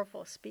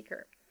powerful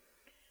speaker.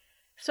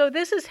 So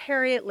this is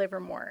Harriet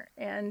Livermore,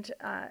 and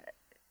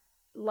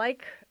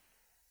like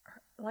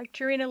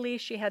Jarena Lee,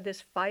 she had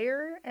this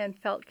fire and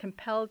felt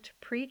compelled to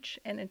preach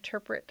and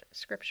interpret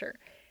Scripture.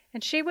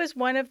 And she was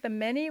one of the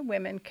many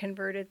women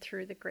converted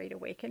through the Great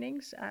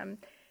Awakenings.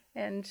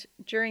 And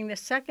during the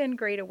Second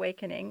Great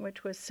Awakening,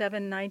 which was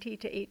 790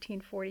 to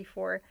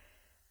 1844,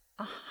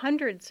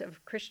 hundreds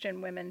of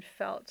Christian women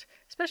felt,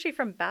 especially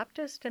from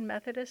Baptist and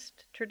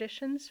Methodist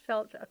traditions,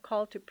 felt a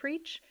call to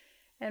preach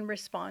and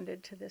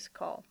responded to this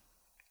call.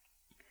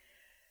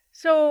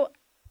 So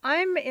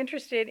I'm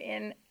interested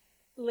in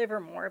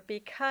Livermore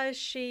because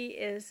she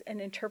is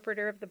an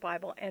interpreter of the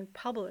Bible and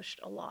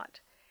published a lot.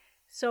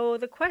 So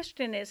the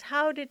question is,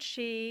 how did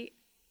she,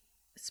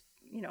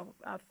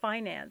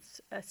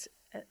 finance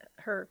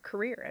her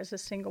career as a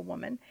single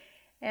woman?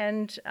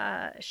 And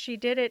she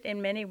did it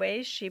in many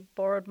ways. She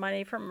borrowed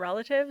money from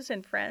relatives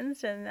and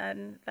friends, and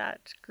then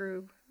that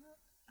grew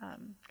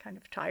kind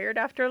of tired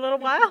after a little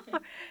while.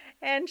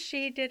 And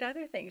she did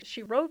other things.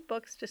 She wrote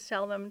books to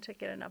sell them to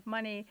get enough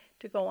money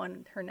to go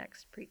on her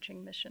next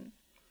preaching mission.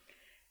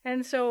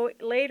 And so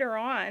later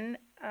on,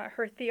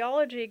 her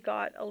theology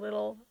got a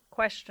little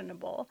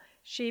questionable.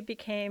 She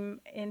became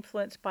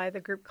influenced by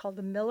the group called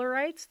the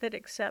Millerites that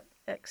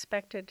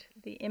expected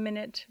the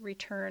imminent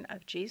return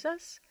of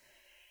Jesus.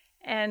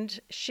 And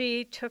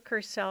she took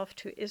herself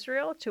to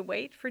Israel to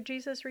wait for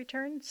Jesus'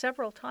 return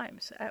several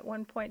times. At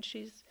one point,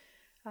 she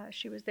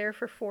was there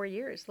for 4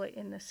 years, late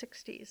in the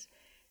 60s.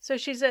 So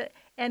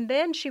and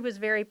then she was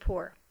very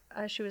poor.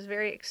 She was a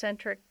very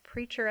eccentric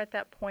preacher at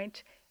that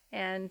point,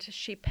 and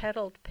she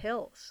peddled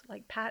pills,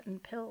 like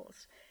patent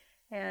pills.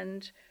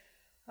 And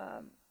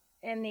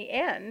in the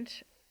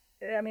end,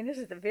 I mean, this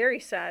is the very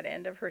sad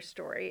end of her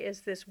story,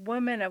 is this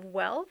woman of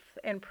wealth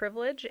and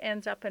privilege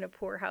ends up in a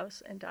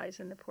poorhouse and dies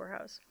in the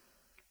poorhouse.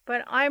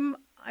 But I'm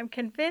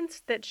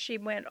convinced that she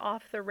went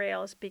off the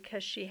rails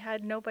because she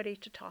had nobody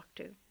to talk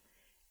to.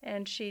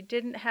 And she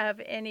didn't have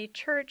any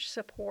church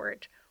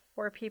support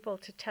or people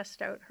to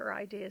test out her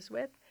ideas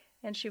with.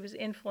 And she was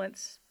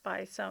influenced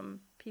by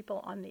some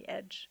people on the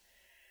edge.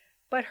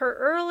 But her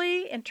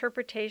early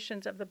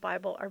interpretations of the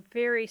Bible are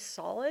very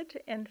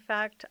solid. In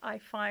fact, I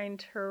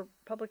find her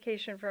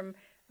publication from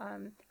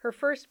her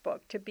first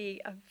book to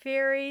be a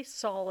very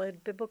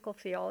solid biblical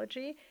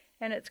theology,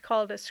 and it's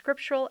called A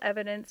Scriptural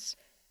Evidence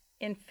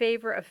in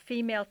Favor of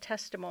Female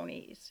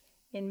Testimonies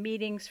in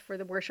Meetings for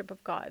the Worship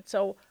of God.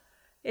 So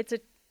it's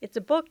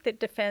a book that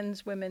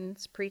defends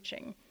women's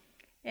preaching.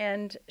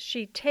 And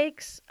she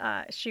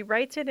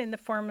writes it in the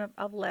form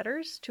of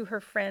letters to her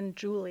friend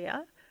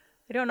Julia.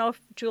 I don't know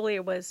if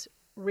Julia was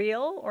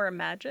real or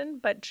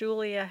imagined, but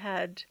Julia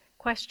had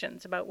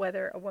questions about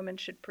whether a woman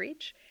should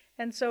preach.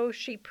 And so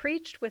she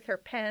preached with her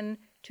pen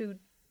to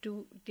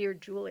dear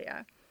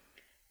Julia.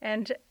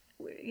 And,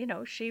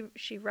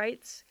 she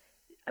writes,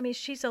 I mean,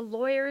 she's a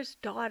lawyer's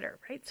daughter,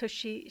 right? So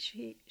she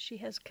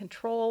has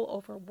control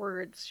over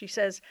words. She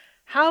says,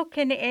 how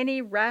can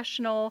any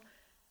rational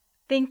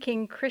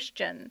thinking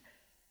Christian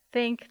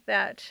think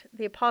that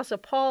the Apostle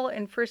Paul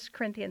in 1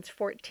 Corinthians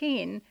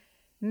 14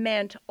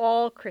 meant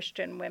all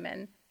Christian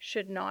women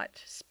should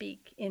not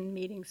speak in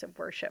meetings of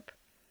worship?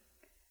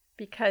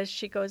 Because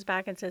she goes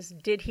back and says,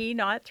 did he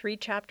not 3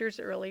 chapters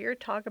earlier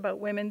talk about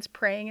women's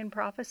praying and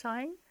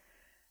prophesying?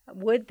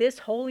 Would this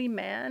holy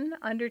man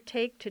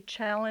undertake to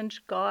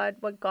challenge God,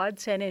 what God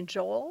said in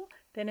Joel,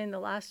 that in the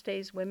last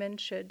days women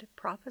should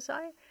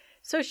prophesy?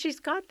 So she's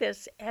got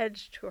this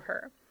edge to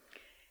her.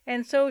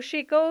 And so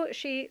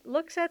she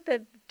looks at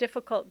the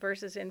difficult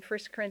verses in 1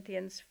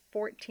 Corinthians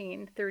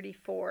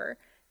 14:34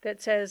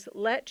 that says,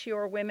 "Let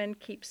your women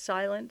keep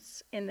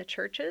silence in the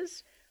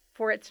churches,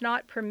 for it's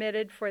not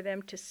permitted for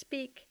them to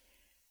speak,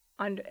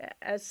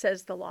 as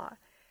says the law."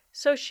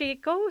 So she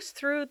goes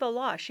through the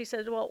law. She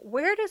says, well,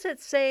 where does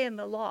it say in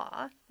the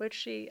law, which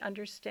she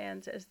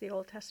understands as the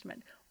Old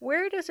Testament,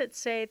 where does it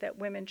say that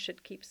women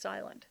should keep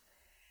silent?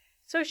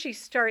 So she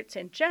starts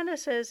in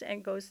Genesis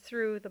and goes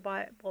through the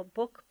Bible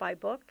book by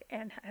book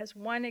and has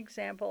one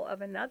example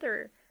of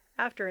another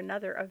after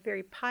another of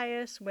very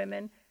pious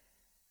women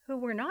who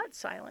were not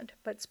silent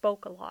but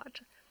spoke a lot,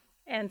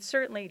 and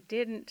certainly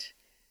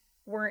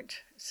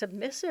weren't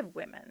submissive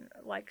women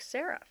like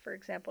Sarah, for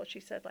example.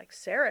 She said, like,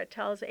 Sarah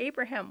tells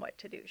Abraham what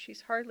to do.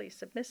 She's hardly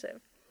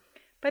submissive.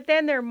 But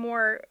then there are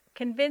more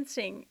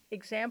convincing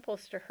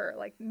examples to her,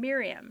 like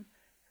Miriam,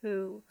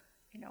 who,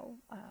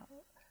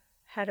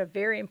 had a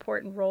very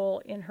important role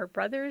in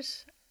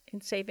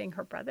saving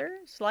her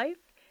brother's life.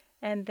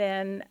 And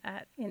then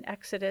in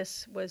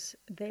Exodus was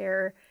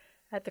there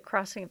at the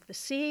crossing of the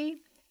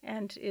sea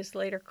and is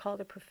later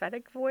called a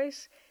prophetic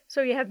voice.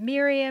 So you have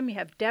Miriam, you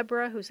have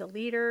Deborah, who's a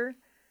leader,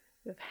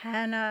 you have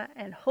Hannah,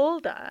 and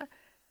Huldah,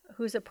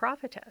 who's a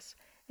prophetess.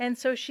 And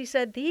so she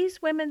said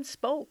these women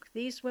spoke.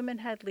 These women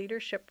had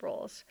leadership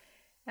roles.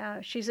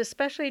 She's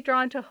especially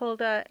drawn to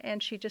Huldah,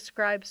 and she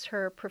describes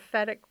her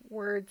prophetic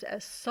words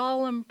as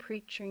solemn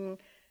preaching,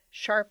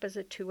 sharp as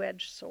a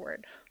two-edged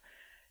sword.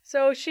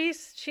 So she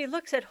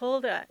looks at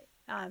Huldah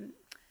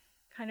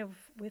kind of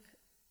with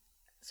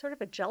sort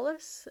of a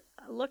jealous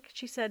look.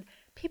 She said,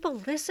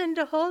 people listen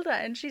to Huldah.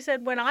 And she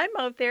said, when I'm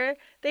out there,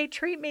 they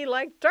treat me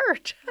like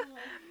dirt.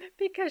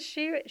 Because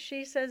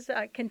she says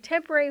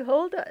contemporary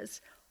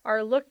Huldahs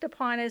are looked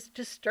upon as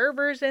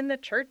disturbers in the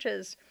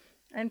churches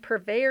and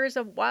purveyors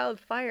of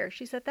wildfire.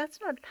 She said, that's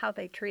not how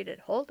they treated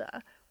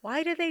Huldah.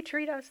 Why do they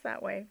treat us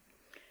that way?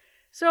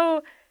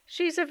 So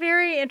she's a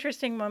very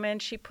interesting woman.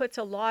 She puts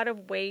a lot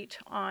of weight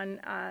on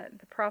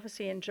the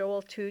prophecy in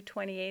Joel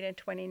 2:28 and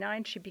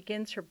 29. She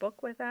begins her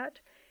book with that.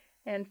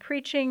 And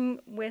preaching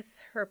with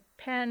her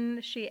pen,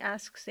 she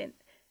asks,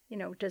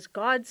 does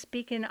God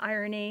speak in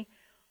irony?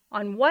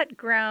 On what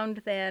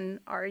ground, then,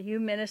 are you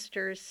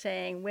ministers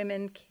saying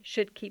women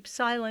should keep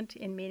silent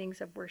in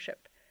meetings of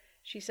worship?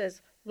 She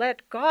says,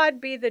 let God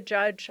be the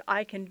judge.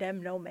 I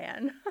condemn no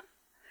man.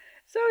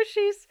 So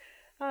she's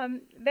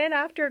then,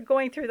 after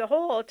going through the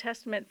whole Old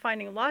Testament,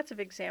 finding lots of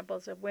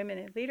examples of women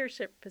in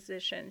leadership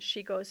positions,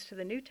 she goes to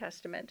the New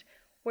Testament,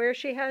 where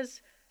she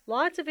has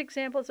lots of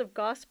examples of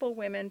gospel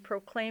women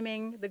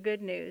proclaiming the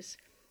good news.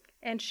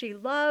 And she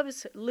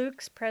loves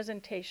Luke's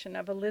presentation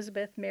of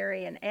Elizabeth,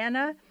 Mary, and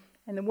Anna,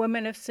 and the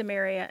woman of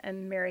Samaria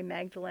and Mary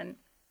Magdalene.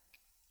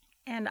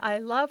 And I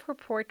love her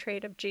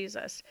portrait of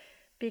Jesus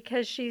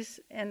because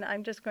and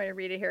I'm just going to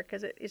read it here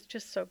because it's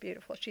just so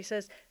beautiful. She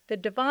says, the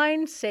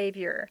divine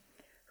Savior,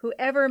 who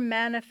ever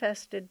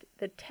manifested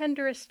the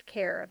tenderest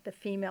care of the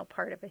female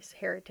part of his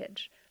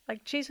heritage.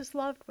 Like Jesus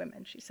loved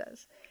women, she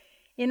says.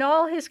 In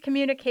all his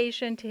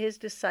communication to his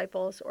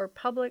disciples or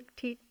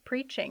public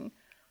preaching,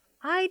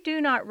 I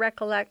do not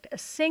recollect a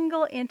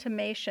single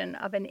intimation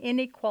of an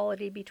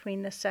inequality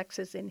between the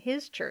sexes in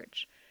his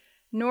church,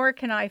 nor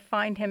can I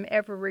find him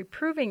ever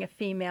reproving a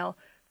female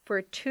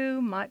for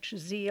too much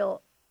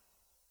zeal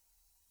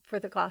for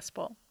the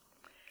gospel.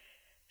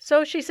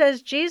 So she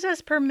says,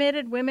 Jesus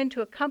permitted women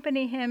to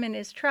accompany him in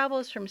his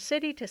travels from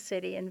city to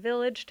city and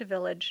village to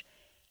village,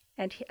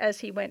 and as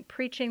he went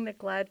preaching the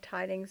glad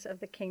tidings of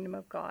the kingdom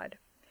of God.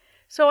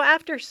 So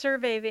after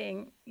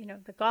surveying,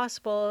 the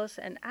Gospels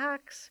and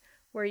Acts,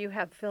 where you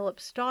have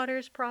Philip's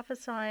daughters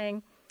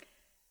prophesying,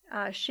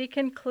 she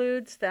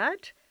concludes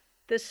that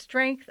the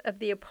strength of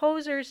the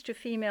opposers to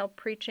female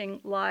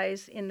preaching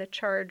lies in the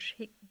charge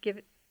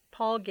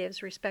Paul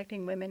gives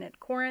respecting women at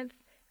Corinth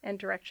and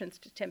directions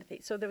to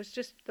Timothy. So there was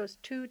just those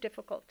two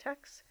difficult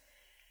texts.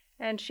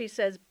 And she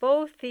says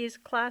both these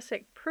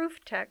classic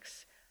proof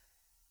texts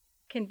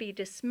can be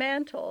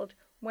dismantled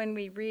when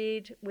we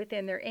read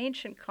within their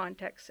ancient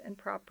context and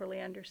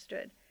properly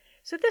understood.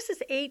 So this is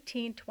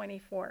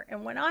 1824.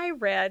 And when I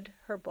read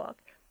her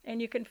book,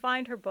 and you can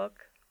find her book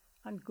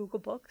on Google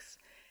Books,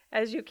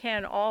 as you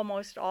can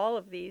almost all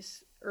of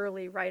these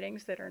early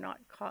writings that are not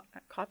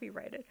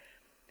copyrighted.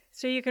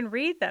 So you can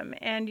read them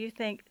and you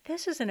think,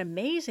 this is an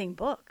amazing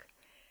book.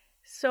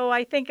 So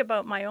I think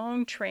about my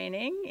own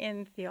training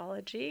in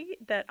theology,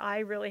 that I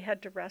really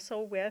had to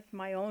wrestle with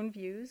my own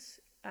views,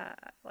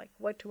 like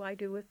what do I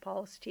do with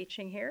Paul's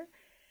teaching here?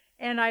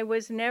 And I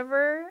was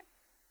never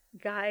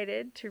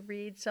guided to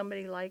read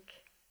somebody like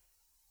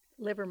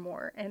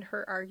Livermore and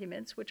her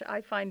arguments, which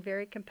I find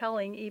very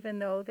compelling, even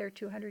though they're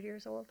 200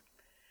 years old.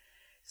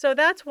 So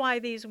that's why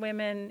these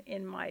women,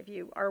 in my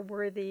view, are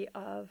worthy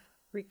of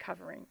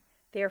recovering.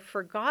 They are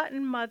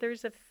forgotten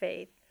mothers of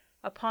faith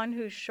upon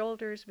whose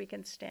shoulders we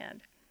can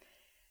stand.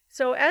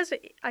 So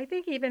I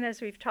think even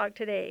as we've talked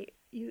today,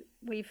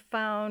 we've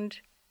found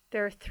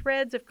there are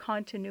threads of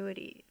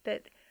continuity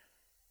that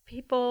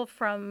people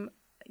from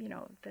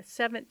the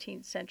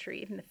 17th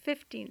century, even the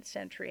 15th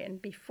century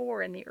and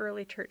before in the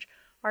early church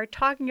are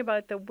talking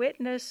about the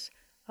witness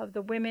of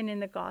the women in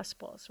the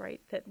Gospels,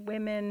 right? That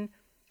women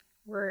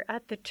were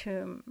at the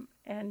tomb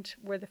and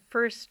were the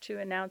first to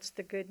announce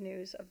the good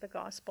news of the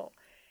gospel.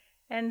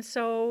 And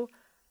so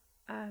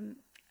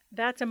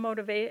that's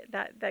a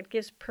that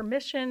gives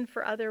permission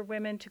for other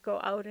women to go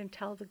out and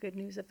tell the good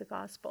news of the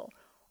gospel.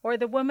 Or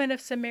the woman of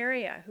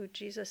Samaria who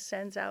Jesus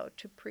sends out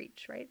to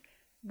preach, right?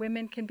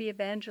 Women can be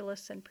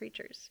evangelists and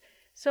preachers.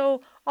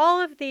 So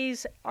all of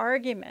these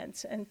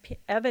arguments and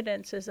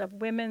evidences of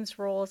women's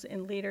roles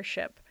in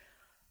leadership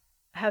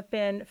have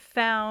been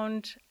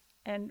found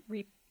and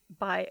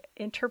by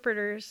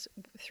interpreters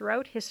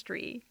throughout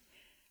history,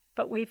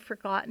 but we've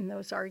forgotten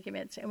those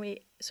arguments. And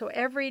so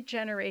every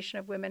generation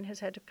of women has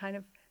had to kind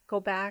of go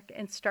back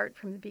and start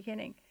from the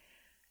beginning.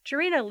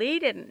 Jarena Lee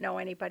didn't know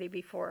anybody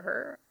before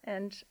her,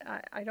 and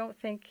I don't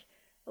think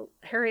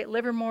Harriet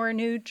Livermore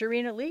knew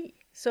Jarena Lee.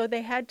 So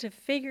they had to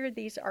figure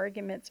these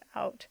arguments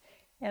out.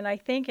 And I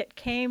think it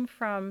came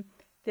from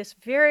this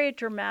very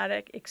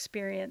dramatic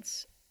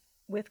experience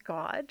with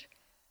God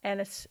and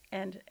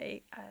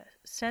a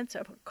sense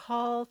of a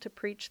call to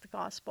preach the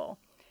gospel.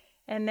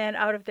 And then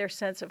out of their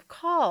sense of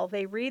call,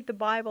 they read the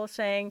Bible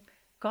saying,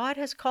 God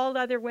has called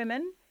other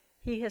women.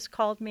 He has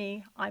called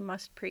me. I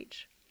must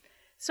preach.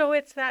 So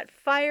it's that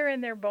fire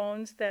in their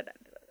bones that,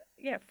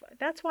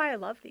 that's why I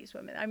love these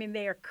women. I mean,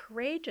 they are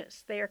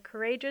courageous. They are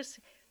courageous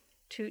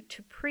to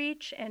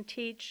preach and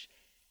teach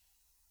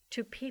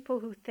to people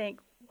who think,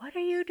 what are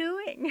you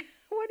doing?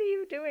 What are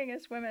you doing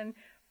as women?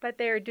 But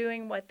they are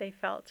doing what they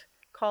felt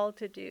called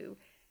to do.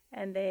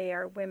 And they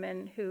are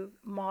women who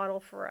model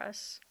for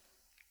us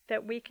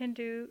that we can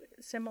do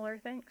similar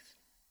things.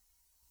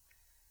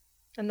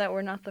 And that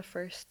we're not the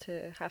first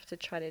to have to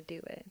try to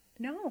do it.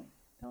 No.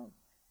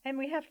 And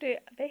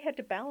they had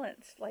to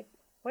balance, like,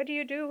 what do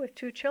you do with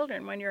 2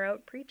 children when you're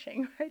out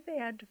preaching, right? They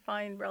had to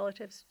find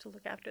relatives to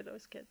look after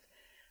those kids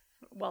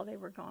while they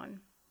were gone.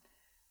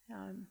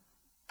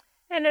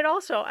 And it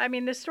also,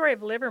 the story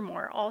of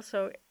Livermore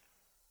also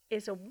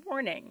is a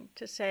warning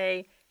to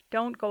say,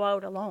 don't go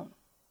out alone,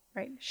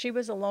 right? She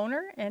was a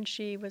loner and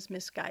she was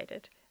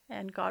misguided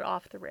and got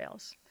off the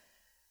rails.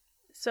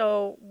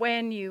 So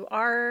when you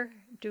are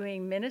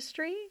doing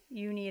ministry,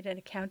 you need an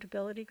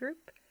accountability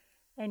group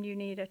and you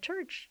need a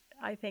church,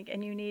 I think,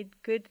 and you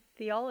need good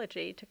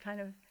theology to kind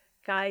of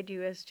guide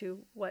you as to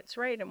what's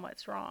right and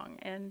what's wrong.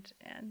 And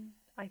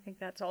I think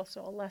that's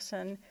also a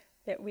lesson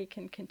that we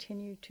can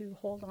continue to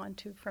hold on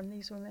to from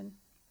these women.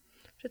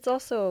 But it's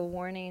also a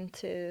warning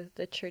to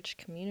the church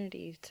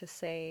community to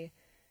say,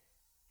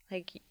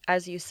 like,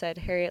 as you said,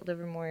 Harriet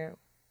Livermore,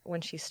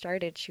 when she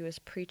started, she was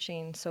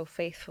preaching so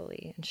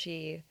faithfully, and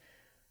she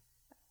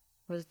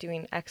was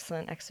doing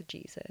excellent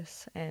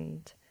exegesis,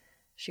 and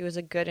she was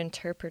a good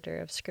interpreter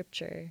of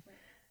scripture.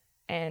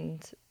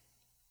 And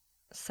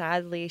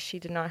sadly, she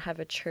did not have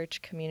a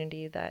church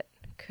community that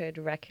could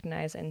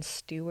recognize and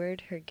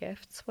steward her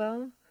gifts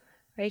well,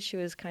 right? She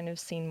was kind of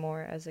seen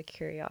more as a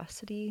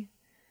curiosity,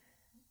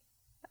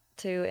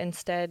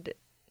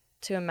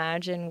 to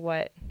imagine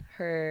what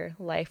her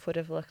life would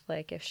have looked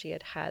like if she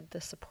had had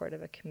the support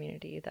of a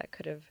community that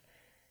could have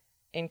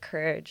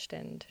encouraged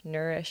and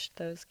nourished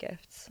those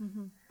gifts.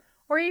 Mm-hmm.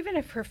 Or even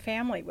if her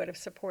family would have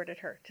supported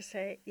her to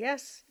say,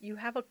 yes, you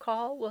have a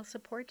call, we'll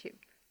support you.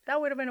 That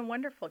would have been a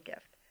wonderful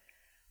gift.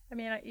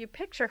 You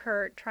picture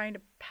her trying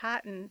to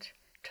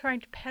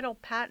peddle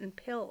patent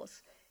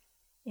pills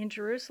in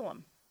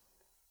Jerusalem.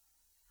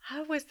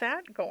 How was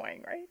that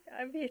going, right?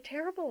 It'd be a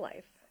terrible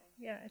life.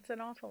 Yeah, it's an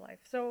awful life.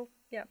 So,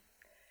 yeah.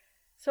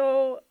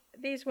 So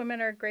these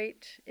women are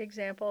great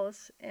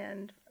examples,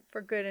 and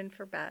for good and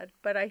for bad.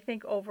 But I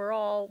think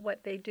overall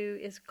what they do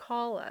is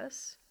call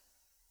us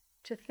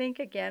to think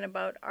again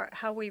about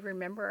how we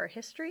remember our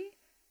history,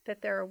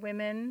 that there are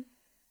women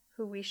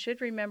who we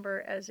should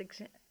remember as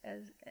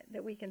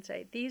that we can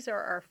say, these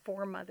are our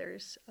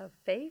foremothers of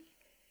faith,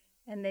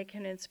 and they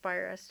can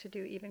inspire us to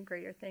do even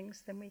greater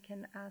things than we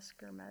can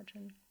ask or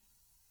imagine.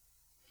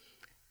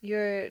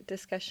 Your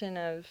discussion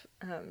of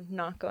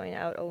not going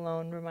out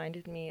alone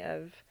reminded me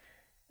of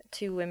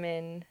 2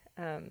 women,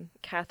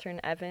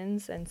 Catherine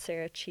Evans and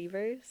Sarah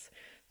Cheevers.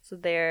 So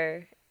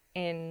they're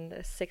in the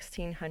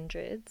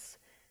 1600s.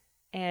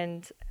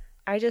 And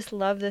I just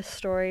love this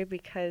story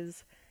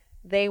because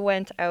they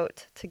went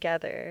out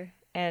together,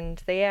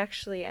 and they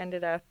actually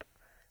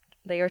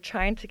they were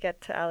trying to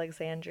get to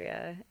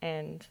Alexandria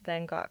and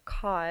then got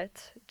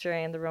caught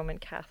during the Roman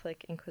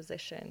Catholic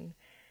Inquisition.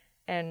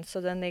 And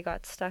so then they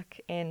got stuck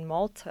in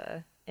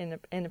Malta in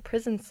a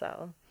prison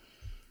cell.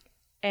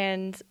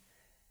 And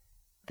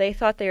they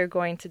thought they were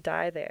going to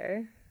die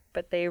there,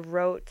 but they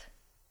wrote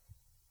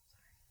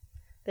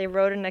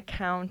an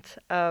account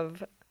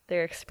of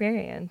their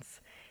experience,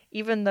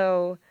 even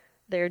though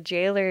their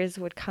jailers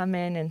would come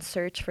in and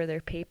search for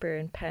their paper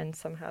and pen.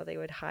 Somehow they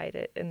would hide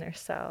it in their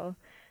cell.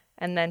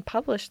 and then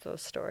published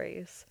those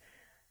stories.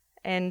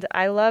 And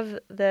I love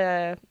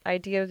the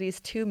idea of these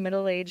two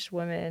middle-aged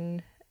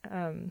women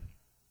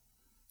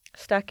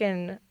stuck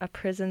in a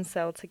prison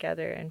cell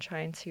together and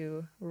trying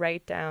to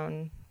write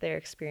down their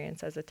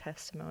experience as a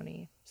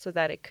testimony so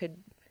that it could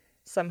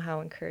somehow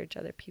encourage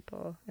other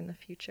people in the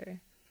future.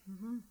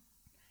 Mm-hmm.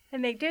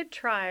 And they did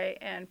try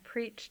and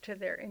preach to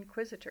their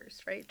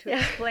inquisitors, right? To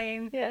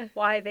explain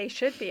why they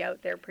should be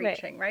out there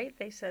preaching, right?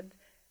 They said,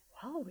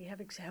 well, we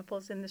have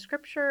examples in the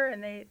scripture,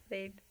 and the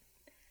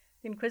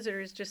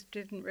inquisitors just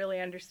didn't really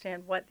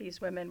understand what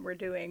these women were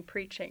doing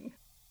preaching.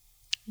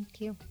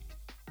 Thank you.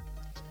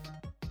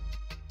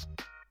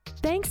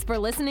 Thanks for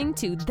listening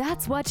to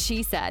That's What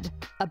She Said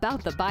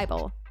About the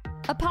Bible,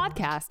 a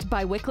podcast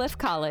by Wycliffe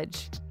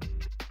College.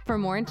 For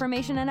more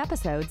information and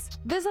episodes,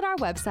 visit our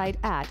website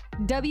at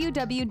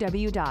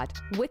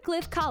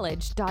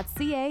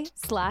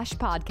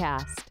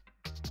www.wycliffecollege.ca/podcast.